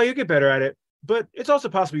 no, you get better at it, but it's also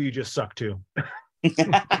possible you just suck too.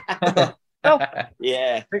 Yeah,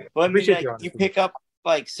 well, I mean, like, you pick up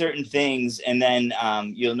like certain things, and then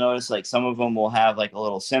you'll notice like some of them will have like a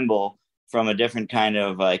little symbol from a different kind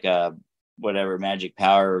of like a whatever magic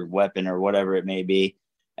power or weapon or whatever it may be,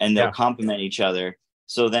 and they'll complement each other.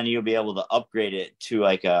 So then you'll be able to upgrade it to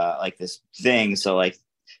like this thing. So like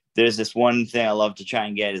there's this one thing I love to try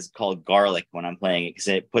and get is called garlic when I'm playing it, because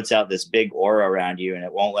it puts out this big aura around you and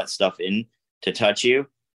it won't let stuff in to touch you.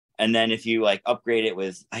 And then if you like upgrade it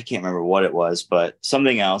with, I can't remember what it was, but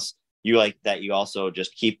something else, you like that, you also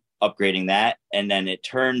just keep upgrading that, and then it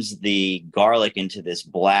turns the garlic into this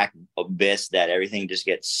black abyss that everything just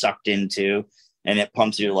gets sucked into, and it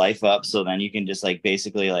pumps your life up. So then you can just like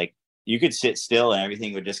basically like you could sit still and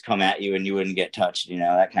everything would just come at you and you wouldn't get touched, you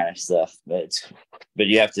know, that kind of stuff. But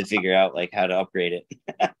you have to figure out like how to upgrade it.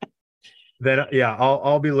 Then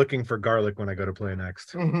I'll be looking for garlic when I go to play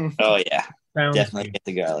next. Oh yeah, definitely get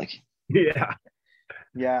the garlic. Yeah.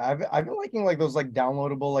 Yeah, I've been liking like those like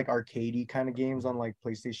downloadable like arcadey kind of games on like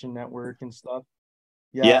PlayStation Network and stuff.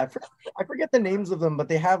 Yeah, Yeah. I forget the names of them, but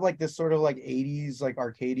they have like this sort of like 80s like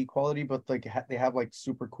arcadey quality, but like they have like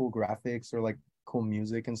super cool graphics or like cool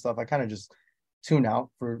music and stuff. I kind of just tune out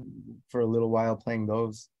for a little while playing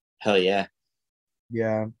those. Hell yeah.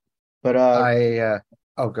 Yeah. But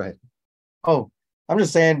Oh, go ahead. oh, I'm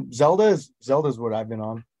just saying Zelda's what I've been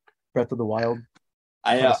on. Breath of the Wild.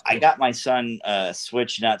 I got my son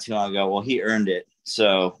Switch not too long ago. Well, he earned it.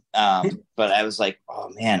 So but I was like, oh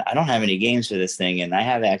man, I don't have any games for this thing and I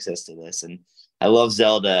have access to this and I love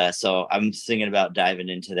Zelda, so I'm thinking about diving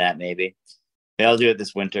into that maybe. Maybe I'll do it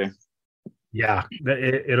this winter. Yeah,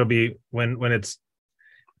 it'll be when it's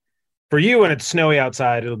for you when it's snowy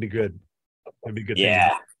outside. It'll be good. It'll be a good. Yeah.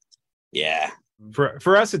 Thing. Yeah.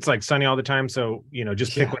 For us, it's like sunny all the time. So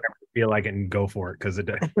just pick whenever you feel like it and go for it because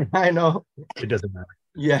I know it doesn't matter.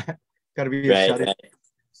 Yeah, gotta be Right, shut in. right. It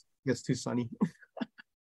gets too sunny.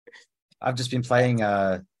 I've just been playing.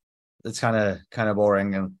 It's kind of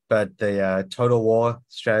boring, but the Total War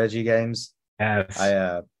strategy games. Yes.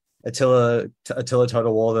 Attila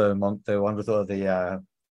Total War, the one with all the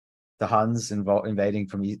Huns invading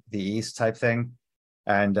from the east type thing,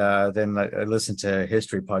 and then I listen to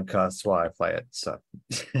history podcasts while I play it. So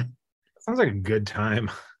sounds like a good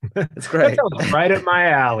time. It's great. That sounds right up my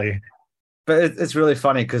alley. But it's really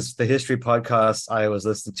funny because the history podcast I was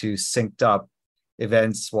listening to synced up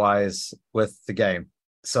events wise with the game.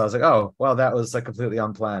 So I was like, oh, well, that was like completely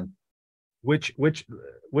unplanned. Which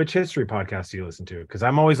history podcast do you listen to? Because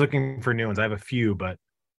I'm always looking for new ones. I have a few, but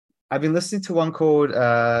I've been listening to one called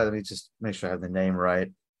let me just make sure I have the name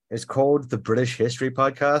right. It's called the British History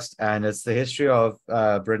Podcast, and it's the history of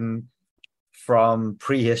Britain from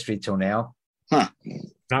prehistory till now. Huh.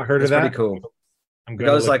 Not heard It's of that. pretty cool. I'm It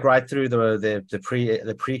gonna goes look- like right through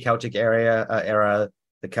the pre-Celtic era,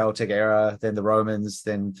 the Celtic era, then the Romans,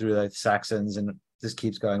 then through the Saxons, and it just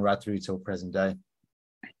keeps going right through till present day.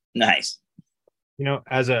 Nice.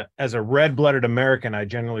 as a red-blooded American, I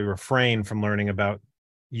generally refrain from learning about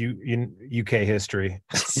UK history.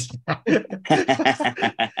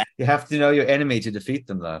 You have to know your enemy to defeat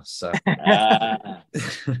them, though. So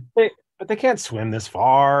But they can't swim this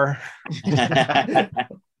far.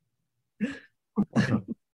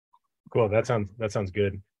 Cool. That sounds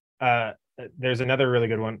good. There's another really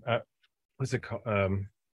good one. What's it called?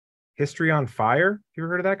 History on Fire. You ever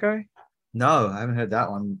heard of that guy? no, I haven't heard that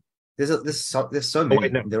one. There's so many.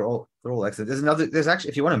 wait, no. They're all excellent. There's actually,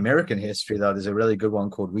 if you want American history though, there's a really good one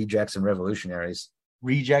called Rejects and Revolutionaries.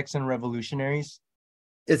 Rejects and Revolutionaries.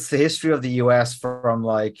 It's the history of the US from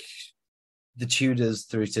like the Tudors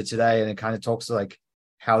through to today, and it kind of talks like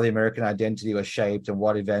how the American identity was shaped and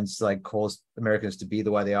what events like caused Americans to be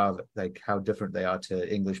the way they are, like how different they are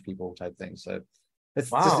to English people type thing. So it's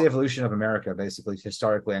just the evolution of America, basically,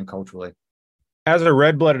 historically and culturally. As a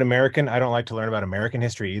red-blooded American, I don't like to learn about American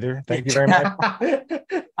history either. Thank you very much.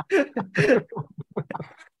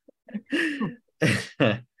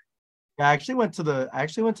 I actually went to the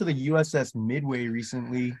USS Midway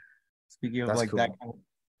recently. Speaking of That's like cool. that kind of,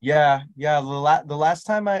 yeah. The last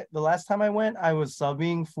time I went, I was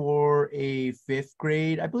subbing for a fifth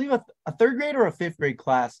grade, I believe a third grade or a fifth grade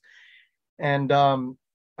class. And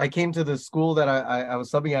I came to the school that I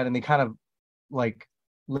was subbing at, and they kind of like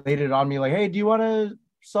laid it on me like, hey, do you want to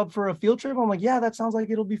sub for a field trip? I'm like, yeah, that sounds like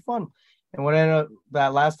it'll be fun. And what ended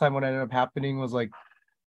up happening was like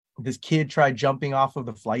this kid tried jumping off of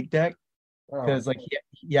the flight deck because like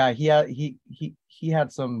he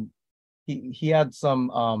had some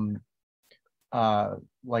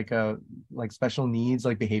like special needs,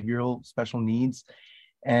 like behavioral special needs,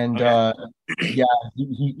 and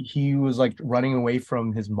he was like running away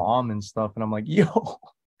from his mom and stuff, and I'm like, yo.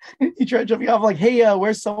 He tried jumping off like, hey,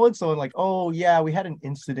 where's so and so? And like, oh yeah, we had an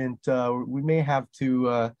incident. We may have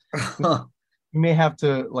to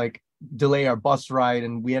like delay our bus ride,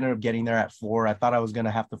 and we ended up getting there at 4. I thought I was gonna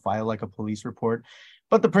have to file like a police report,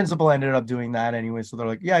 but the principal ended up doing that anyway. So they're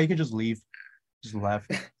like, yeah, you can just leave. Just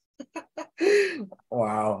left.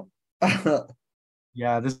 Wow.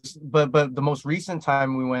 Yeah, but the most recent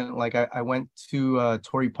time we went, like I went to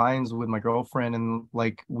Torrey Pines with my girlfriend, and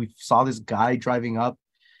like we saw this guy driving up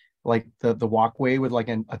like the walkway with like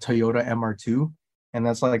a Toyota MR2, and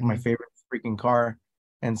that's like my favorite freaking car.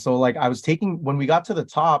 And so like when we got to the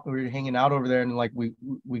top, we were hanging out over there, and like we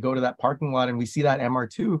go to that parking lot and we see that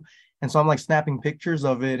MR2, and so I'm like snapping pictures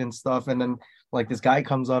of it and stuff, and then like this guy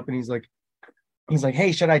comes up and he's like,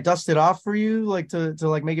 hey, should I dust it off for you, like to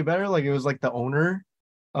like make it better? Like it was like the owner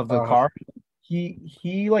of the car.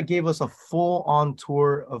 He like gave us a full on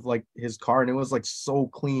tour of like his car, and it was like so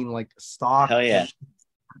clean, like stock. Hell yeah.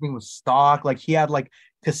 everything was stock. Like he had like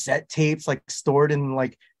cassette tapes like stored in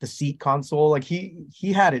like the seat console. Like he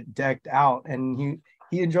had it decked out, and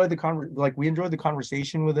he enjoyed we enjoyed the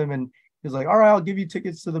conversation with him, and he was like, all right, I'll give you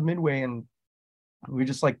tickets to the Midway, and we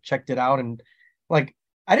just like checked it out, and like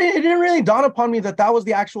it didn't really dawn upon me that was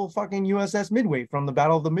the actual fucking USS Midway from the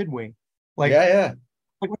Battle of the Midway. Like yeah.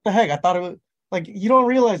 like what the heck? I thought it was like, you don't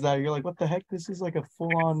realize that. You're like, what the heck? This is like a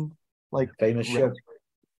full on like Famous ship.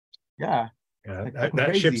 Yeah. Yeah, Like,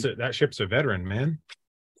 that ship's a veteran, man.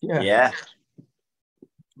 Yeah.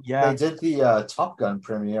 They did the Top Gun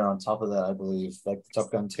premiere on top of that, I believe, like the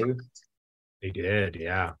Top Gun 2. They did,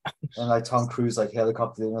 yeah. And like Tom Cruise like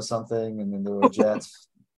helicoptering or something, and then there were jets.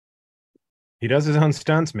 He does his own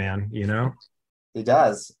stunts, man, you know? He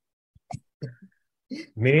does.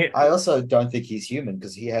 Me, I also don't think he's human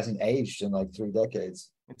because he hasn't aged in like 3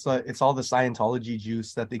 decades. It's all the Scientology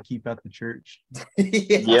juice that they keep at the church.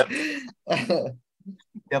 Yep. They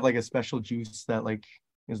have like a special juice that like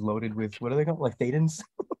is loaded with, what are they called? Like thetans?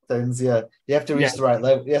 Things, yeah. You have to reach the right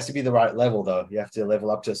level. It has to be the right level, though. You have to level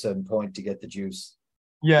up to a certain point to get the juice.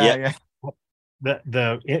 Yeah.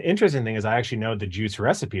 the interesting thing is I actually know the juice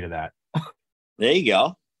recipe to that. There you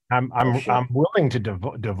go. I'm willing to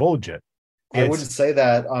divulge it. I wouldn't say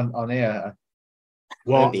that on air.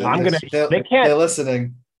 Well, they're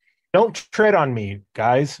listening. Don't tread on me,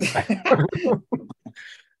 guys.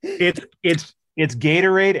 It's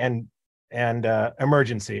Gatorade and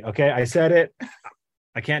emergency. Okay, I said it.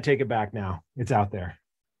 I can't take it back now. It's out there.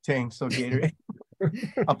 Dang, so Gatorade.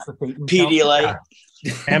 Up the Pedialyte.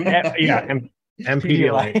 And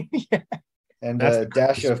Pedialyte. Yeah. And a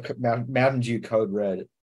dash of Mountain Dew Code Red.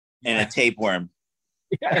 And a tapeworm.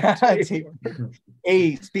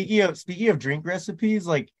 Hey, speaking of drink recipes,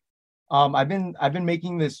 like I've been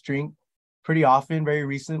making this drink pretty often very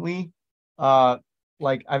recently.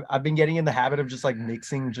 Like I've been getting in the habit of just like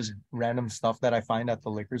mixing just random stuff that I find at the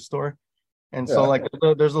liquor store. And so like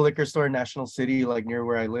there's a liquor store in National City, like near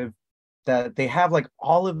where I live, that they have like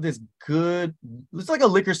all of this good, it's like a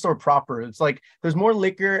liquor store proper. It's like there's more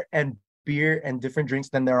liquor and beer and different drinks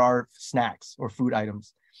than there are snacks or food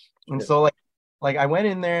items. And so like I went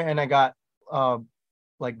in there and I got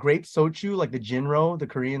like grape soju, like the Jinro, the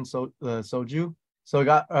Korean soju. So I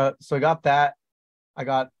got that. I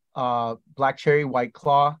got black cherry White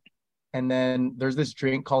Claw, and then there's this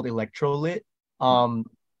drink called Electrolyte.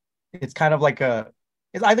 It's kind of like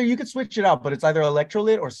it's either, you could switch it out, but it's either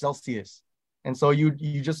Electrolyte or Celsius. And so you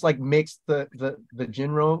just like mix the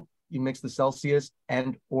Jinro, you mix the Celsius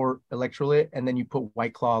and or Electrolyte, and then you put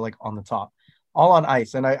White Claw like on the top, all on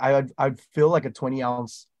ice. And I'd fill like a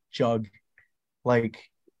 20-ounce jug like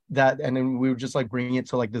that, and then we would just like bring it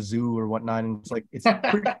to like the zoo or whatnot, and it's like it's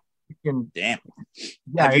pretty damn.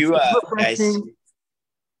 Yeah, have you guys,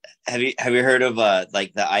 have you heard of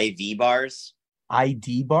like the IV bars?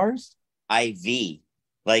 ID bars? IV.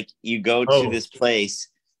 Like you go to this place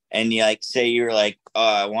and you like say you're like, oh,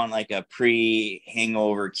 I want like a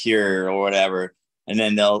pre-hangover cure or whatever, and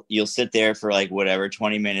then you'll sit there for like whatever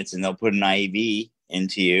 20 minutes and they'll put an IV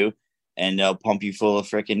into you and they'll pump you full of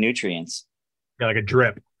freaking nutrients. Yeah, like a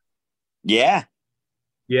drip. Yeah.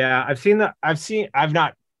 I've seen that. I've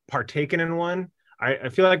not partaken in one. I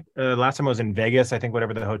feel like last time I was in Vegas, I think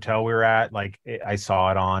whatever the hotel we were at, like I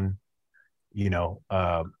saw it on,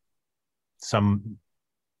 some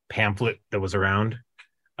pamphlet that was around.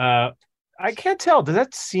 I can't tell.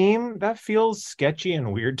 That feels sketchy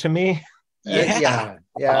and weird to me? Yeah.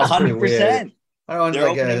 100%. They're like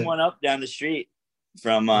opening one up down the street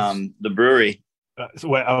from the brewery.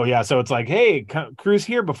 So it's like, hey, cruise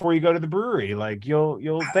here before you go to the brewery. Like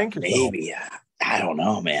you'll thank yourself. Maybe. I don't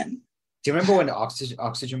know, man. Do you remember when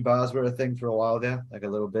oxygen bars were a thing for a while there? Like a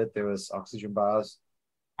little bit, there was oxygen bars.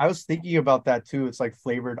 I was thinking about that too. It's like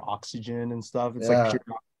flavored oxygen and stuff. It's like pure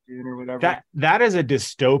oxygen or whatever. That is a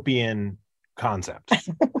dystopian concept.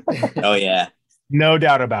 Oh yeah, no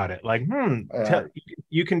doubt about it. Like,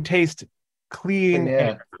 you can taste clean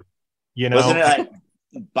air. Wasn't it like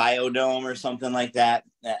Biodome or something like that?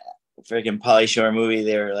 That freaking Pauly Shore movie.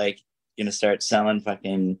 They were like gonna start selling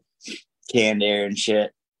fucking canned air and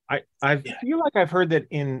shit. I feel like I've heard that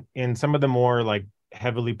in some of the more like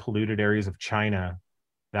heavily polluted areas of China,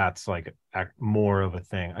 that's like more of a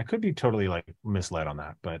thing. I could be totally like misled on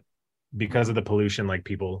that, but because of the pollution, like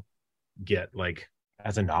people get like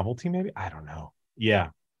as a novelty, maybe, I don't know. Yeah,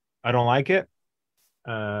 I don't like it.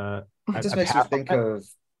 It just makes you think of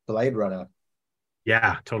Blade Runner.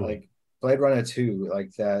 Yeah, totally. Like Blade Runner 2,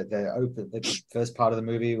 like the first part of the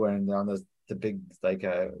movie when they're on the big like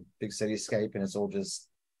big cityscape and it's all just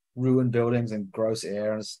ruined buildings and gross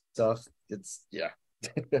air and stuff. It's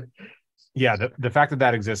yeah, the fact that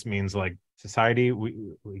that exists means like society,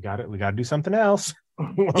 we got to do something else.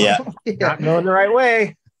 Yeah. Not going the right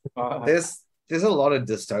way. There's a lot of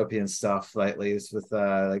dystopian stuff lately with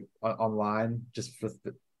like online, just with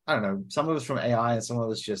I don't know, some of it's from AI and some of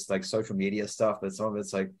it's just like social media stuff, but some of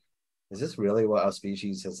it's like, is this really what our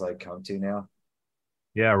species has like come to now?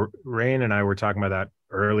 Yeah, Rain and I were talking about that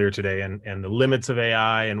earlier today, and the limits of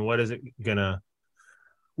AI and what is it gonna,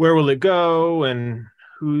 where will it go, and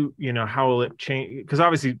who, how will it change? Because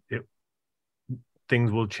obviously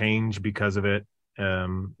things will change because of it.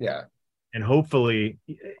 Yeah. And hopefully,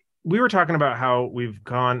 we were talking about how we've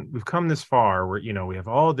come this far where, we have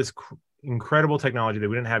all this incredible technology that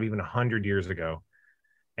we didn't have even 100 years ago.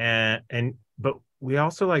 But we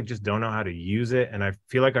also like just don't know how to use it. And I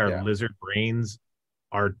feel like our lizard brains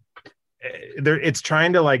are there. It's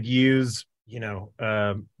trying to like use,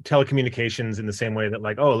 telecommunications in the same way that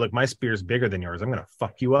like, oh, look, my spear's bigger than yours. I'm going to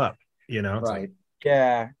fuck you up, It's Right. like,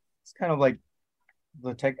 Yeah. It's kind of like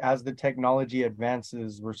as the technology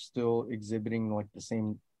advances, we're still exhibiting like the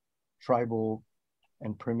same tribal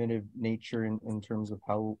and primitive nature in terms of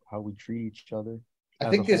how we treat each other. I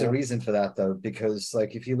think there's a reason for that though, because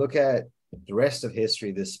like if you look at the rest of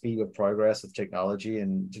history, the speed of progress of technology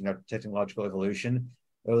and technological evolution,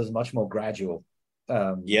 it was much more gradual.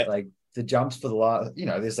 Like the jumps for the last,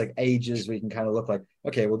 there's like ages where you can kind of look like,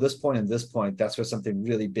 okay, well, this point and this point, that's where something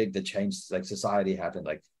really big that changed like society happened.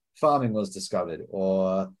 Like farming was discovered,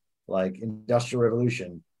 or like industrial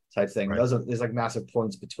revolution type thing. Right. There's like massive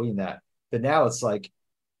points between that. But now it's like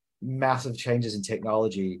massive changes in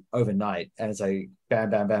technology overnight, and it's like bam,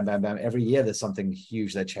 bam, bam, bam, bam. Every year there's something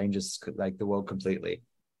huge that changes like the world completely.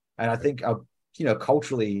 And I think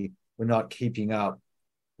culturally we're not keeping up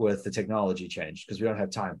with the technology change because we don't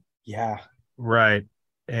have time. Yeah. Right.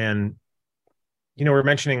 And we're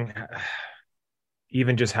mentioning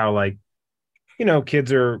even just how like,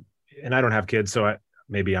 kids are, and I don't have kids, so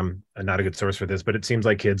maybe I'm not a good source for this, but it seems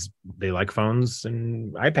like kids, they like phones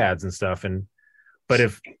and iPads and stuff. But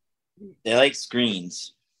if they like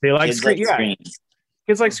screens, they like screens.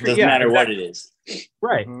 Kids like screens. Doesn't matter what it is.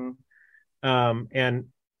 Right. Mm-hmm. And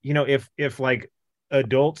if like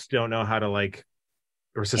adults don't know how to like,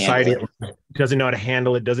 or society doesn't know how to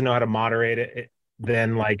handle it, doesn't know how to moderate it,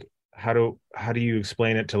 then like how do you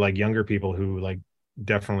explain it to like younger people who like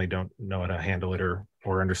definitely don't know how to handle it or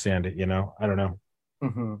understand it? I don't know.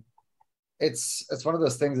 Mm-hmm. It's one of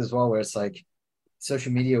those things as well where it's like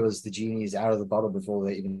social media was the genie's out of the bottle before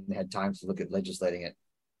they even had time to look at legislating it.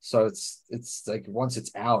 So it's like once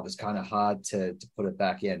it's out, it's kind of hard to put it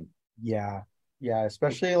back in. Yeah,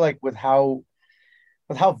 especially like with how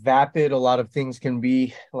vapid a lot of things can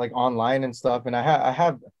be like online and stuff. And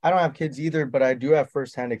I don't have kids either, but I do have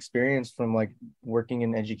firsthand experience from like working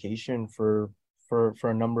in education for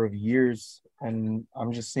a number of years, and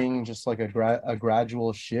I'm just seeing just like a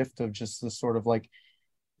gradual shift of just this sort of like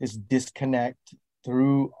this disconnect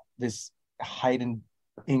through this heightened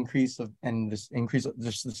increase of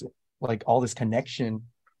this like all this connection,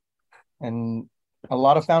 and a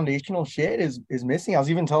lot of foundational shit is missing. I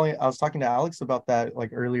was talking to Alex about that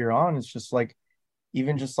like earlier on. It's just like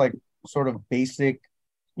even just like sort of basic,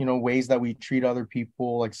 ways that we treat other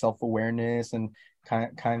people, like self-awareness and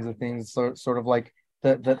kinds of things. So sort of like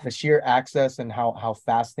the sheer access and how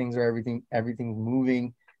fast things are, everything's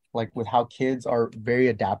moving, like with how kids are very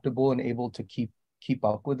adaptable and able to keep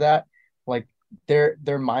up with that. Like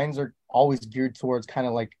their minds are always geared towards kind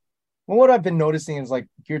of like, well, what I've been noticing is like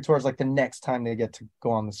geared towards like the next time they get to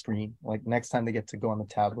go on the screen, like next time they get to go on the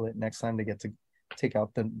tablet, next time they get to take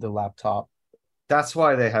out the laptop. That's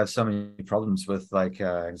why they have so many problems with like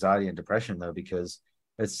anxiety and depression though, because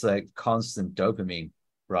it's like constant dopamine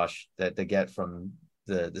rush that they get from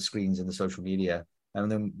the screens and the social media.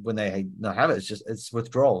 And then when they not have it, it's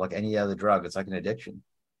withdrawal, like any other drug. It's like an addiction.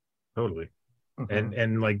 Totally. Mm-hmm.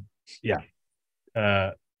 And like,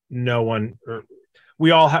 no one, or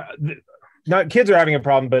we all have, not kids are having a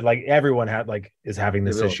problem, but like everyone is having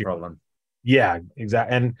this issue. Problem. Yeah,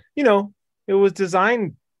 exactly. And it was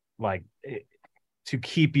designed like to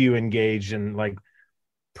keep you engaged and like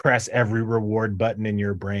press every reward button in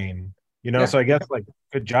your brain. So I guess like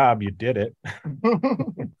good job, you did it.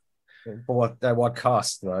 But at what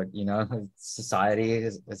cost? Like, society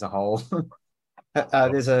as a whole.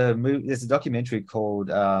 There's a documentary called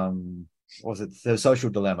what was it? The Social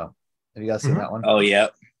Dilemma. Have you guys seen that one? Oh yeah.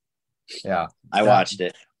 Yeah. I watched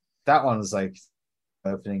it. That one was like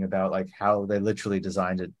opening about like how they literally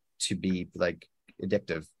designed it to be like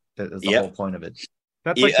addictive. That's the whole point of it.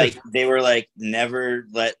 That's they were like, never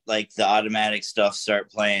let like the automatic stuff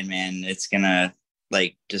start playing, man. It's gonna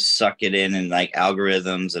like just suck it in, and like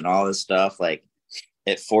algorithms and all this stuff, like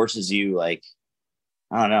it forces you, like,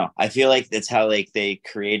 I don't know. I feel like that's how like they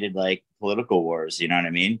created like political wars. You know what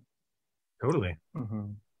I mean? Totally.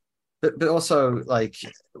 Mm-hmm. But also, like,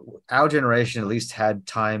 our generation at least had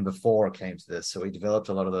time before it came to this, so we developed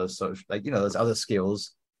a lot of those social, like, you know, those other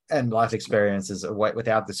skills and life experiences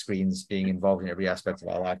without the screens being involved in every aspect of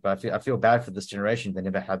our life. But I feel bad for this generation; they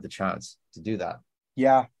never had the chance to do that.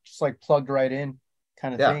 Yeah, just like plugged right in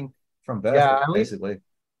kind of Yeah, thing. from birth, Yeah, basically.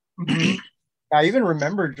 mhm. I even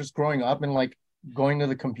remember just growing up and like going to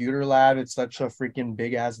the computer lab. It's such a freaking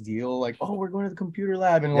big ass deal. Like, oh, we're going to the computer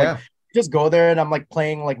lab, and like Yeah, just go there, and I'm like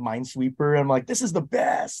playing like Minesweeper. I'm like, this is the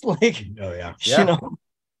best. Like, Oh yeah. you yeah. know.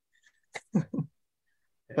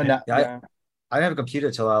 But not, Yeah, yeah. I didn't have a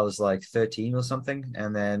computer till I was like 13 or something,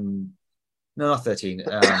 and then no, not 13.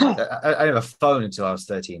 I didn't have a phone until I was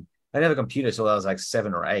 13. I didn't have a computer till I was like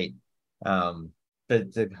 7 or 8.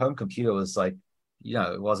 But the home computer was like, you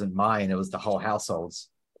know, it wasn't mine; it was the whole household's.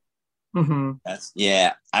 Mm-hmm. That's,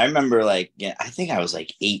 yeah. I remember like, yeah, I think I was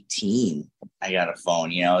like 18. I got a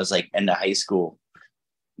phone, you know, it was like end of high school.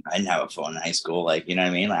 I didn't have a phone in high school. Like, you know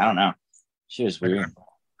what I mean? Like, I don't know. She was weird.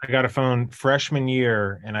 I got a phone freshman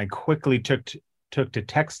year, and I quickly took to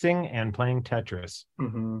texting and playing Tetris.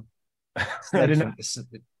 Mm-hmm. I didn't.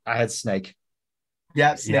 I had Snake.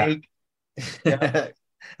 Yeah, Snake. Yeah.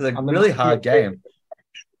 It's a On the really Nokia. hard game.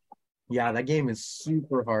 Yeah, that game is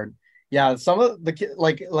super hard. Yeah, some of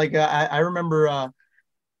the I remember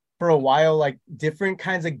for a while like different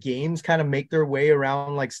kinds of games kind of make their way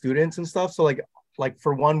around like students and stuff. So like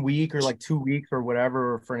for 1 week or like 2 weeks or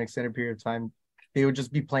whatever, or for an extended period of time, they would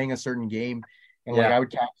just be playing a certain game. And like Yeah. I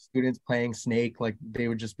would catch students playing Snake, like they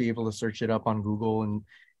would just be able to search it up on Google and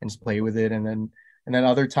just play with it. And then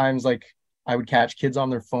other times like I would catch kids on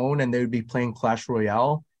their phone and they would be playing Clash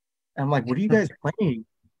Royale. And I'm like, what are you guys playing?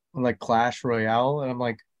 I'm like, Clash Royale. And I'm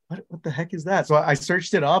like, what the heck is that? So I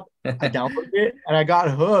searched it up, I downloaded it, and I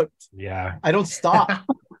got hooked. Yeah. I don't stop.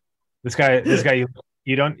 This guy,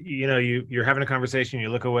 you don't, you know, you're having a conversation, you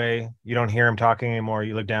look away, you don't hear him talking anymore,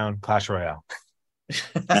 you look down, Clash Royale.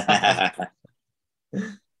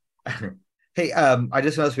 Hey, I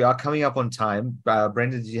just noticed we are coming up on time.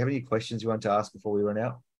 Brendan, did you have any questions you want to ask before we run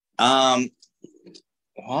out?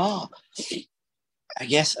 Well, I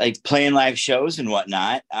guess like playing live shows and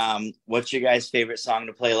whatnot. What's your guys' favorite song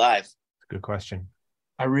to play live? Good question.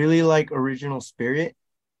 I really like Original Spirit.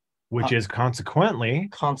 Which is consequently,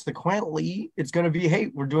 It's going to be, hey,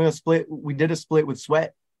 we're doing a split. We did a split with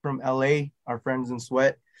Sweat from LA, our friends in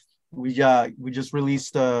Sweat. We just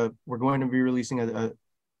released, we're going to be releasing a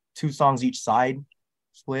 2 songs each side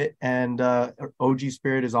split. And OG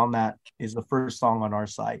Spirit is on that, is the first song on our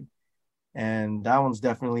side. And that one's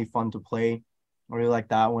definitely fun to play. I really like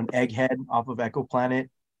that one. Egghead off of Echo Planet.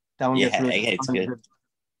 That one gets really Egghead's fun. good.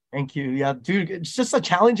 Thank you. Yeah, dude, it's just a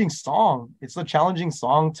challenging song. It's a challenging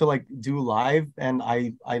song to like do live, and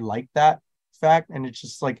I like that fact. And it's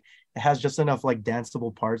just like it has just enough like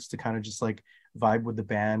danceable parts to kind of just like vibe with the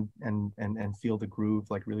band and feel the groove,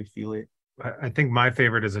 like really feel it. I think my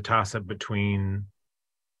favorite is a toss-up between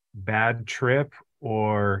Bad Trip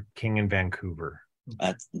or King in Vancouver.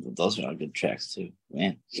 Those are all good tracks too,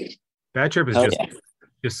 man. Bad Trip is Oh,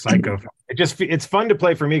 just psycho. It's fun to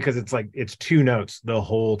play for me because it's like it's 2 notes the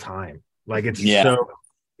whole time. Like it's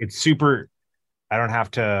super. I don't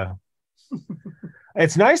have to.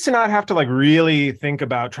 It's nice to not have to like really think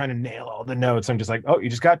about trying to nail all the notes. I'm just like, oh, you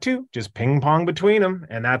just got 2, just ping pong between them,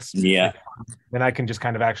 and that's Yeah. Then I can just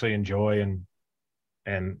kind of actually enjoy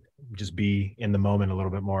and just be in the moment a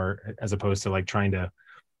little bit more, as opposed to like trying to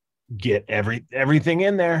get everything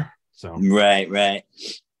in there. So Right.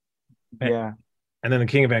 Yeah. And then the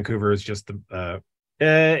King of Vancouver is just the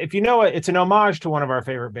if you know it, it's an homage to one of our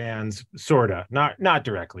favorite bands, sorta, not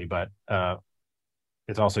directly, but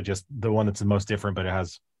it's also just the one that's the most different. But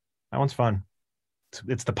that one's fun.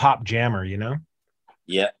 It's the pop jammer, you know.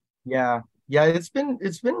 Yeah. It's been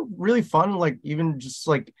really fun. Like even just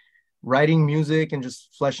like writing music and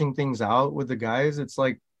just fleshing things out with the guys. It's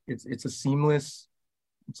like it's a seamless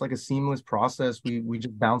process. We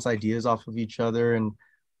just bounce ideas off of each other, and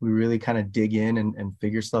we really kind of dig in and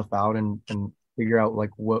figure stuff out and figure out like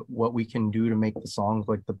what we can do to make the songs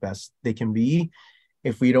like the best they can be.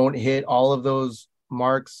 If we don't hit all of those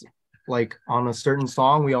marks like on a certain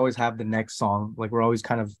song, we always have the next song. Like we're always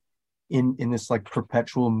kind of in this like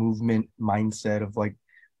perpetual movement mindset of like,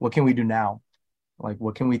 what can we do now? Like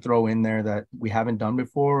what can we throw in there that we haven't done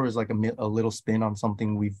before, or is like a little spin on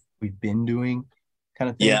something we've been doing kind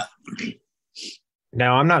of thing. Yeah.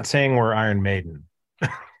 Now I'm not saying we're Iron Maiden.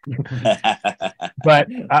 But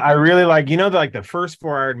I really like, the first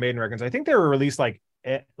four Iron Maiden records. I think they were released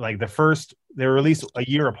they were released a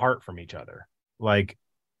year apart from each other. Like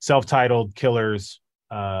self-titled, Killers,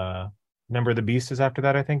 Number of the Beast is after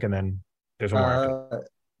that, I think, and then there's one more after.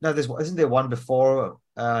 No, isn't there one before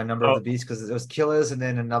Number of Oh. the Beast? Because it was Killers, and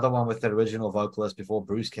then another one with the original vocalist before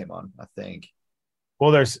Bruce came on, I think.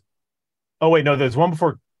 Well, there's one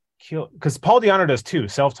before Kill, because Paul Di'Anno does two,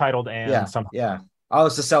 self-titled and something. Yeah. Oh,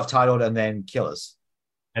 it's the self-titled and then Killers.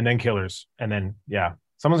 And then Killers. And then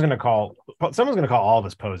someone's gonna call all of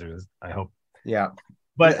us posers, I hope. Yeah.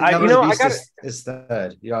 But I got is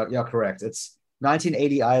third. You're correct. It's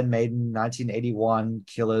 1980 Iron Maiden, 1981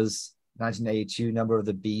 Killers, 1982 Number of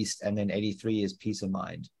the Beast, and then 83 is Peace of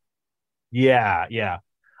Mind. Yeah.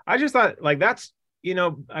 I just thought that's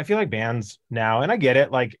I feel like bands now, and I get it,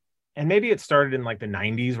 and maybe it started in the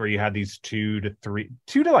 90s where you had these 2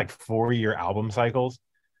 to 4 year album cycles.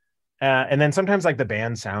 And then sometimes the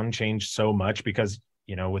band sound changed so much because,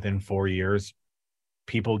 within 4 years,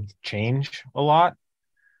 people change a lot.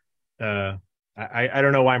 I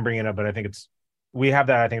don't know why I'm bringing it up, but I think we have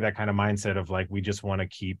that kind of mindset of we just want to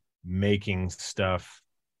keep making stuff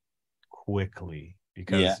quickly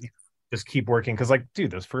because just keep working. Cause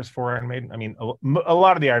dude, those first four Iron Maiden, I mean, a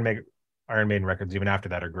lot of the Iron Maiden records, even after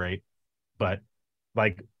that, are great, but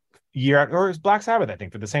or Black Sabbath, I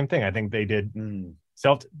think, for the same thing. I think they did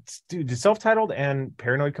did self-titled and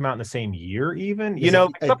Paranoid come out in the same year even?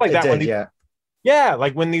 Stuff like that.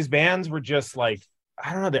 When these bands were just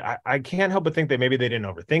I don't know, I can't help but think that maybe they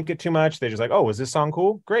didn't overthink it too much. They're just oh, is this song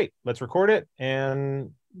cool? Great, let's record it,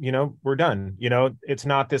 and we're done. It's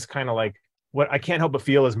not this kind of what I can't help but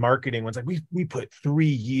feel is marketing when it's we put 3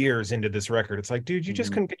 years into this record. It's dude, you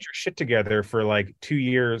just couldn't get your shit together for 2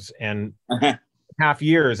 years and half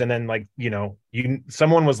years, and then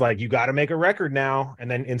someone was you got to make a record now, and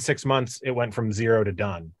then in 6 months it went from 0 to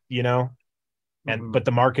done, and but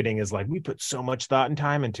the marketing is we put so much thought and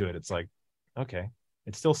time into it. It's okay,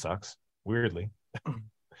 it still sucks weirdly.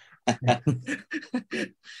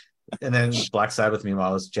 And then Black Sabbath,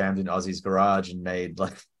 meanwhile, was jammed in Ozzy's garage and made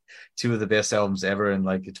 2 of the best albums ever in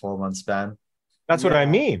a 12-month span. That's what I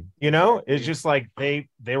mean. It's just they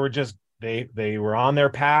were just they were on their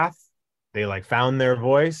path. They found their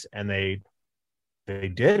voice and they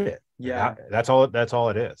did it. Yeah, that's all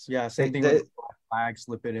it is. Yeah, same thing with Flag,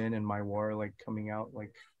 Slip It In, and My War, coming out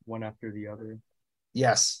one after the other.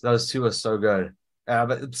 Yes, those 2 are so good.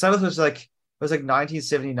 But Sabbath was it was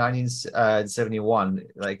 1970, 1971.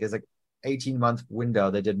 It's 18-month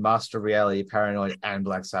window. They did Master Reality, Paranoid, and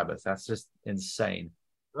Black Sabbath. That's just insane.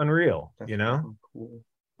 Unreal, That's cool.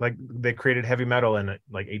 They created heavy metal in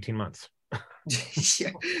 18 months.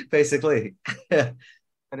 Yeah, basically. Put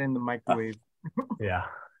in the microwave. Yeah,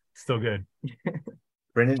 still good.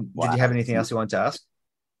 Brendan, did you have anything else you want to ask?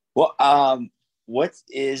 Well, what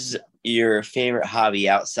is your favorite hobby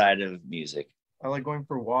outside of music? I like going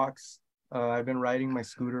for walks. I've been riding my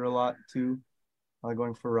scooter a lot too. I like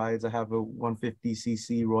going for rides. I have a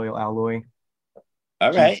 150cc Royal Alloy.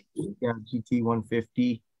 All right. GT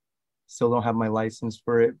 150. Still don't have my license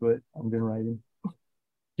for it, but I've been riding.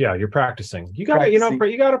 Yeah, you're practicing. You got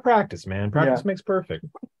to practice, man. Practice makes perfect.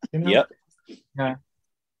 Yep. Yeah.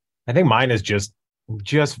 I think mine is just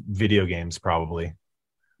video games probably,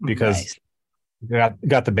 because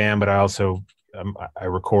got the band, but I also I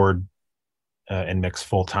record and mix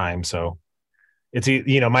full time. So it's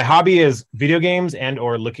my hobby is video games and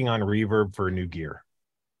or looking on Reverb for new gear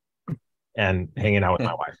and hanging out with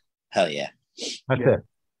my wife. Hell yeah. That's it.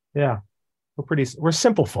 Yeah. We're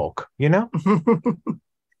simple folk,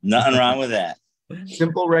 Nothing wrong with that.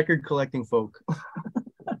 Simple record collecting folk.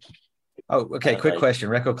 Oh, okay. Quick question.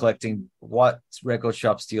 Record collecting. What record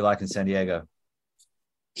shops do you like in San Diego?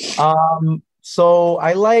 So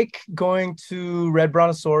I like going to Red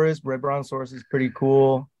Brontosaurus. Red Brontosaurus is pretty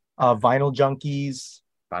cool. Vinyl Junkies.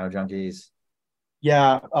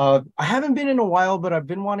 Yeah. I haven't been in a while, but I've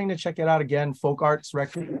been wanting to check it out again. Folk Arts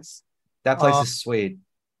Records. That place is sweet.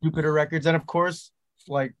 Jupiter Records. And of course,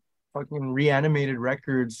 fucking Reanimated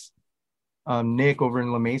Records. Nick over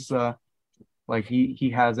in La Mesa.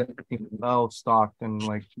 He has everything well stocked, and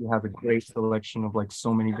he has a great selection of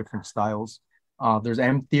so many different styles. There's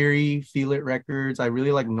M Theory, Feel It Records. I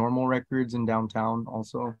really like Normal Records in downtown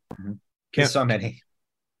also. There's so many.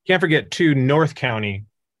 Can't forget 2 North County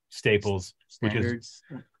staples, Standards.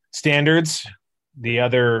 which is Standards. The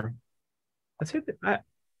other, I'd say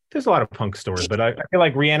there's a lot of punk stores, but I feel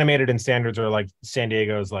like Reanimated and Standards are San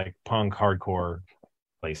Diego's punk hardcore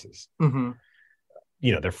places. Mm-hmm.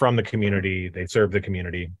 They're from the community. They serve the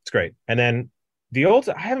community. It's great. And then the old,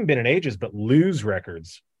 I haven't been in ages, but Lou's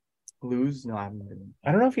Records Lose? No, I haven't heard them.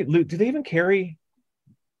 I don't know if do they even carry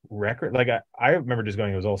record? Like I remember just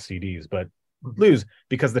going, it was all CDs, but Lose,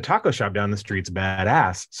 because the taco shop down the street's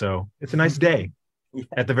badass. So it's a nice day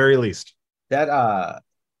at the very least. That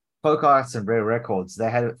Folk Arts and Rare Records, they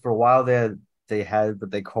had for a while there, they had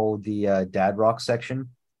what they called the Dad Rock section,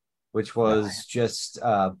 which was just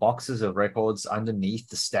boxes of records underneath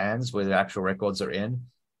the stands where the actual records are in.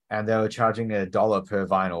 And they were charging $1 per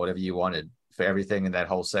vinyl, whatever you wanted, for everything in that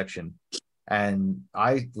whole section. And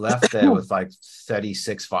I left there with like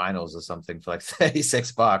 36 vinyls or something for like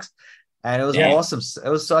 $36. And it was awesome. It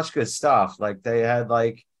was such good stuff. Like they had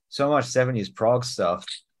like so much 70s prog stuff.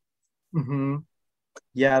 Mm-hmm.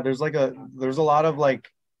 Yeah, there's a lot of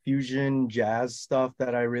like fusion jazz stuff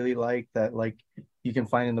that I really like that like you can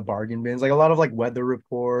find in the bargain bins. Like a lot of like Weather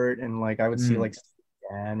Report and like I would see like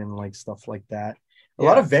Stan and like stuff like that. A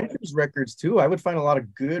lot of Ventures records too. I would find a lot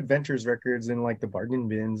of good Ventures records in like the bargain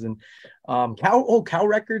bins, and Cow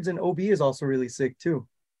Records and OB is also really sick too.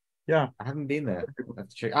 Yeah, I haven't been there. I have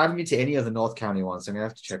to check. I haven't been to any of the North County ones. I'm gonna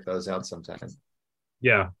have to check those out sometime.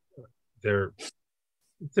 Yeah,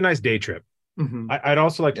 it's a nice day trip. Mm-hmm. I'd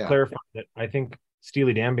also like to clarify that I think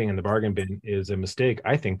Steely Dan being in the bargain bin is a mistake.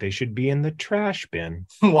 I think they should be in the trash bin.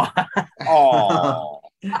 Why? Oh.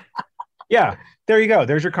 Yeah, there you go.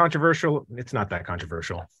 There's your controversial. It's not that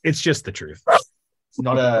controversial. It's just the truth. It's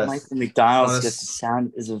not a Michael McDonald's gets the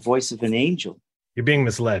sound is the voice of an angel. You're being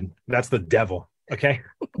misled. That's the devil. Okay.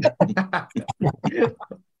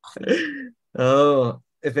 Oh,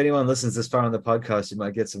 if anyone listens this far on the podcast, you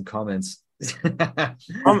might get some comments.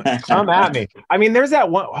 Come at me. I mean, there's that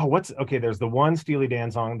one. There's the one Steely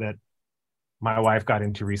Dan song that my wife got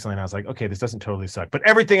into recently, and I was like, okay, this doesn't totally suck, but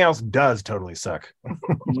everything else does totally suck.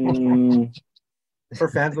 For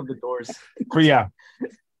fans of the Doors. Yeah,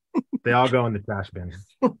 they all go in the trash bin.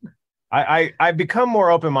 I've become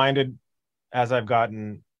more open-minded as I've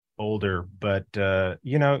gotten older, but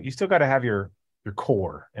you still got to have your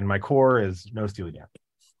core, and my core is no Steely Dan.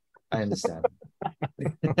 I understand.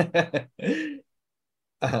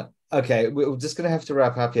 Okay, we're just gonna have to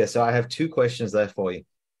wrap up here. So I have two questions left for you.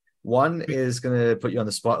 One is going to put you on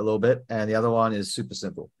the spot a little bit, and the other one is super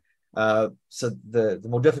simple. So the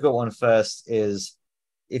more difficult one first is,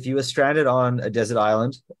 if you were stranded on a desert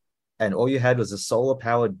island and all you had was a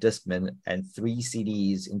solar-powered Discman and 3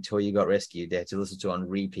 CDs until you got rescued, they had to listen to on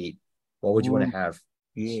repeat, what would you want to have?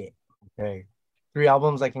 Yeah. Okay. 3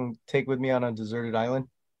 albums I can take with me on a deserted island?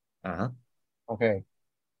 Uh-huh. Okay.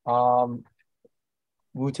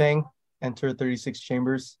 Wu-Tang, Enter 36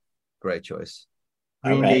 Chambers. Great choice.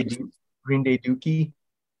 Green Day Dookie.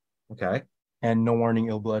 Okay. And No Warning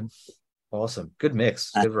Ill Blood. Awesome. Good mix.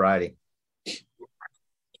 Good variety.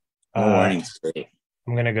 No Warning.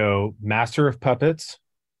 I'm gonna go Master of Puppets.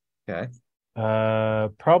 Okay.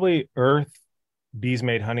 Probably Earth, Bees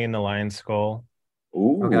Made Honey in the Lion's Skull.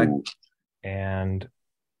 Ooh. Okay. And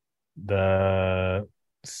the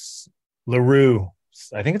LaRue.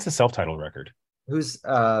 I think it's a self-titled record. Who's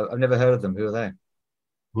I've never heard of them. Who are they?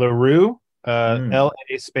 LaRue. LA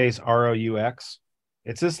space ROUX.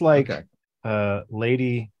 It's this like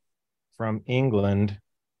lady from England.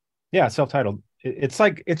 Yeah, self-titled. It's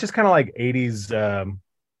just kind of like 80s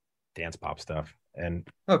dance pop stuff. And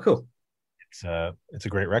oh, cool. It's a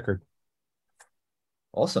great record.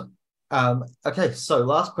 Awesome. Okay, so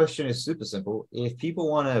last question is super simple. If people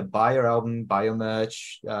want to buy your album, buy your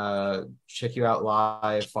merch, check you out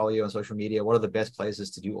live, follow you on social media, what are the best places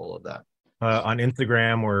to do all of that? On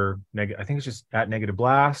Instagram, we're I think it's just at Negative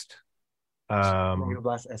Blast. Negative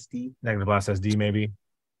Blast SD. Negative Blast SD, maybe.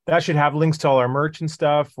 That should have links to all our merch and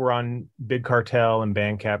stuff. We're on Big Cartel and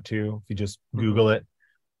Bandcamp too, if you just Google it.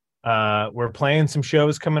 We're playing some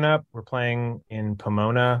shows coming up. We're playing in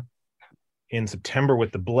Pomona in September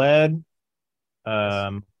with The Bled.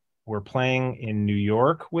 We're playing in New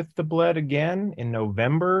York with The Bled again in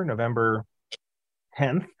November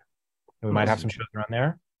 10th. We might have some shows around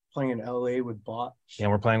there. Playing in LA with Botch. Yeah,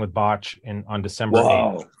 we're playing with Botch on December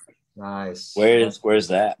 8th. Nice. Where's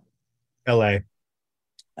that? LA.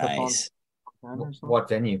 Nice. What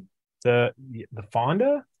venue? The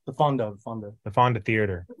Fonda? The Fonda. The Fonda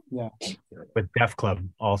Theater. Yeah. With Def Club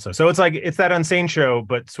also. So it's that Unsane show,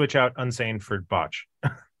 but switch out Unsane for Botch.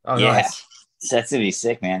 Oh, yeah. Nice. That's gonna be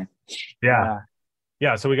sick, man. Yeah.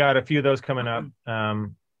 So we got a few of those coming up.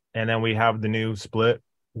 And then we have the new Split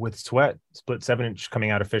with Sweat, Split 7-inch coming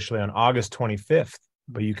out officially on August 25th.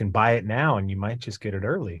 But you can buy it now and you might just get it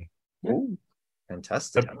early. Ooh,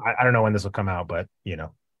 fantastic. So I don't know when this will come out, but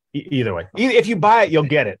either way. If you buy it, you'll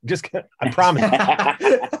get it. I promise.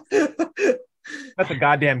 That's a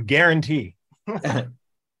goddamn guarantee. It's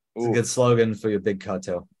a good slogan for your Big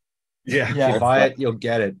Cartel. Yeah. If Yeah. you buy it, you'll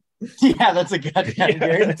get it. Yeah, that's a goddamn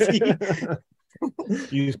guarantee.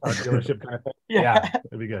 Used car dealership kind of thing. Yeah.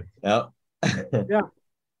 That'd be good. Yeah. Yeah.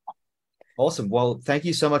 Awesome. Well, thank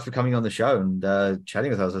you so much for coming on the show and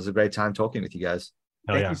chatting with us. It was a great time talking with you guys.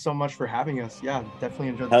 Hell Thank yeah. you so much for having us. Yeah, definitely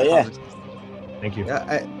enjoyed Hell the yeah. conversation. Thank you.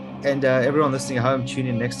 And everyone listening at home, tune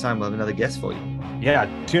in next time. We'll have another guest for you. Yeah.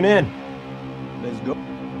 Tune in. Let's go.